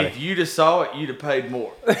fight somebody. If you'd have saw it, you'd have paid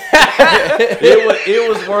more. it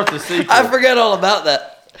was worth the sequel. I forget all about that.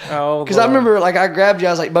 Oh, Because I Lord. remember, like, I grabbed you.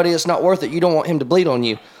 I was like, buddy, it's not worth it. You don't want him to bleed on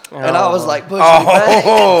you. And I was like, pushing you back.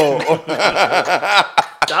 Oh,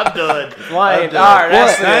 I'm done. Why? I'm done. All right,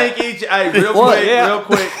 that's Thank each. Hey, real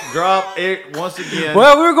quick, drop it once again.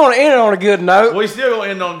 Well, we were going to end it on a good note. We still gonna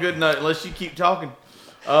end on a good note unless you keep talking.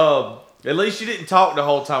 At least you didn't talk the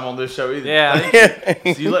whole time on this show either. Yeah. Thank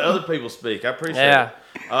you. So you let other people speak. I appreciate Yeah.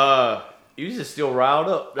 it. You was just still riled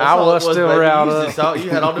up. That's I all it was still baby. riled You up. just you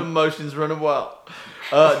had all the emotions running wild.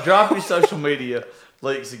 Drop your social media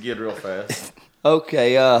links again real fast.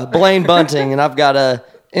 Okay, Blaine Bunting, and I've got a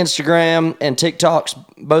Instagram and TikTok's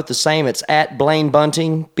both the same. It's at Blaine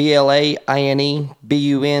Bunting,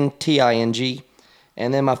 BLAINEBUNTING,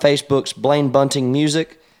 and then my Facebook's Blaine Bunting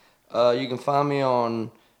Music. You can find me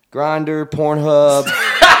on Grindr, Pornhub.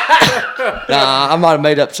 Nah, I might have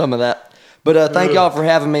made up some of that. But thank y'all for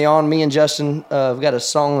having me on. Me and Justin, we've got a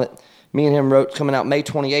song that me and him wrote coming out May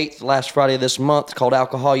 28th, last Friday of this month, called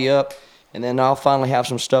Alcohol You Up. And then I'll finally have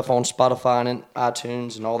some stuff on Spotify and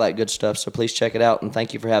iTunes and all that good stuff. So please check it out. And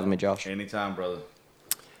thank you for having me, Josh. Anytime, brother.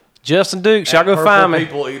 Justin Dukes, y'all go Purple find me.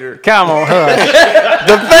 People eater. Come on, hush.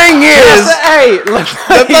 the thing is, Hey, the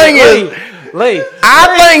thing is, Lee.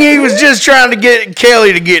 I think he was just trying to get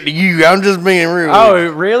Kelly to get to you. I'm just being real. Oh,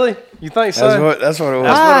 really? You think so? That's what it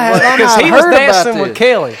was. Because he was dancing with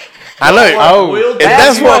Kelly. I know. Will And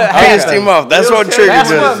that's tell you what pissed him off. That's Will what tell triggered you That's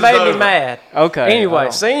this what is made me over. mad. Okay. Anyway,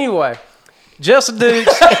 oh. so anyway, Justin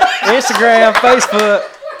Dukes, Instagram, Facebook.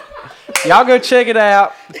 Y'all go check it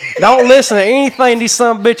out. Don't listen to anything these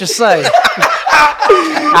some bitches say.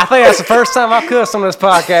 I think that's the first time I cussed on this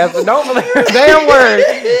podcast, but don't believe a damn word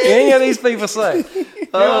any of these people say.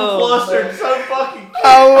 I'm flustered so fucking.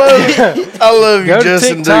 I love you, Go to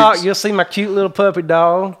Justin TikTok. Dukes. You'll see my cute little puppy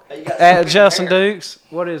dog at Justin Dukes.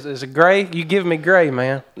 What is it? Is it gray? You giving me gray,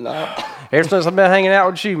 man. No. Ever since I've been hanging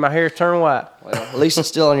out with you, my hair's turned white. Well, at least it's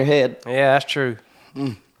still on your head. Yeah, that's true.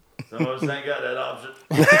 Some of us ain't got that option.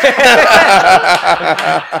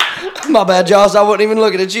 My bad, Josh. I wasn't even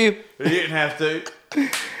looking at you. You didn't have to.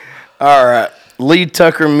 All right. Lee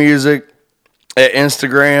Tucker Music at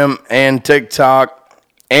Instagram and TikTok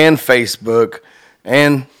and Facebook.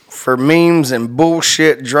 And for memes and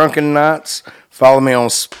bullshit drunken nights, follow me on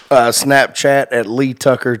Snapchat at Lee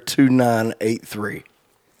Tucker 2983.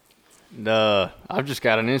 I've just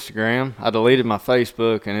got an Instagram. I deleted my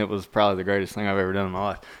Facebook, and it was probably the greatest thing I've ever done in my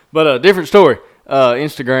life. But different story.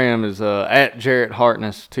 Instagram is at Jarrett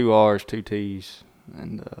Hartness, 2 R's, 2 T's.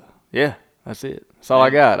 And, yeah, that's it. That's all I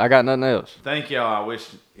got. I got nothing else. Thank y'all. I wish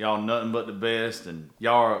y'all nothing but the best, and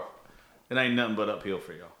y'all it ain't nothing but uphill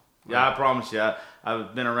for y'all. Yeah, I promise you.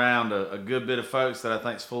 I've been around a good bit of folks that I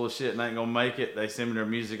think's full of shit and ain't gonna make it. They send me their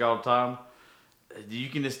music all the time. You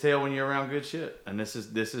can just tell when you're around good shit, and this is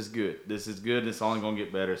good. This is good, and it's only gonna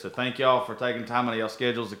get better. So thank y'all for taking time out of y'all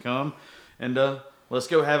schedules to come, and let's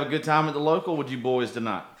go have a good time at the local with you boys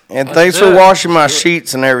tonight. And thanks do for it. washing my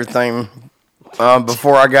sheets and everything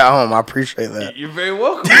before I got home. I appreciate that. You're very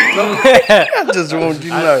welcome. I just wanted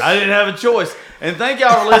you to know. I didn't have a choice. And thank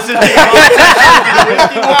y'all for listening. We'll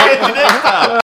catch you next time.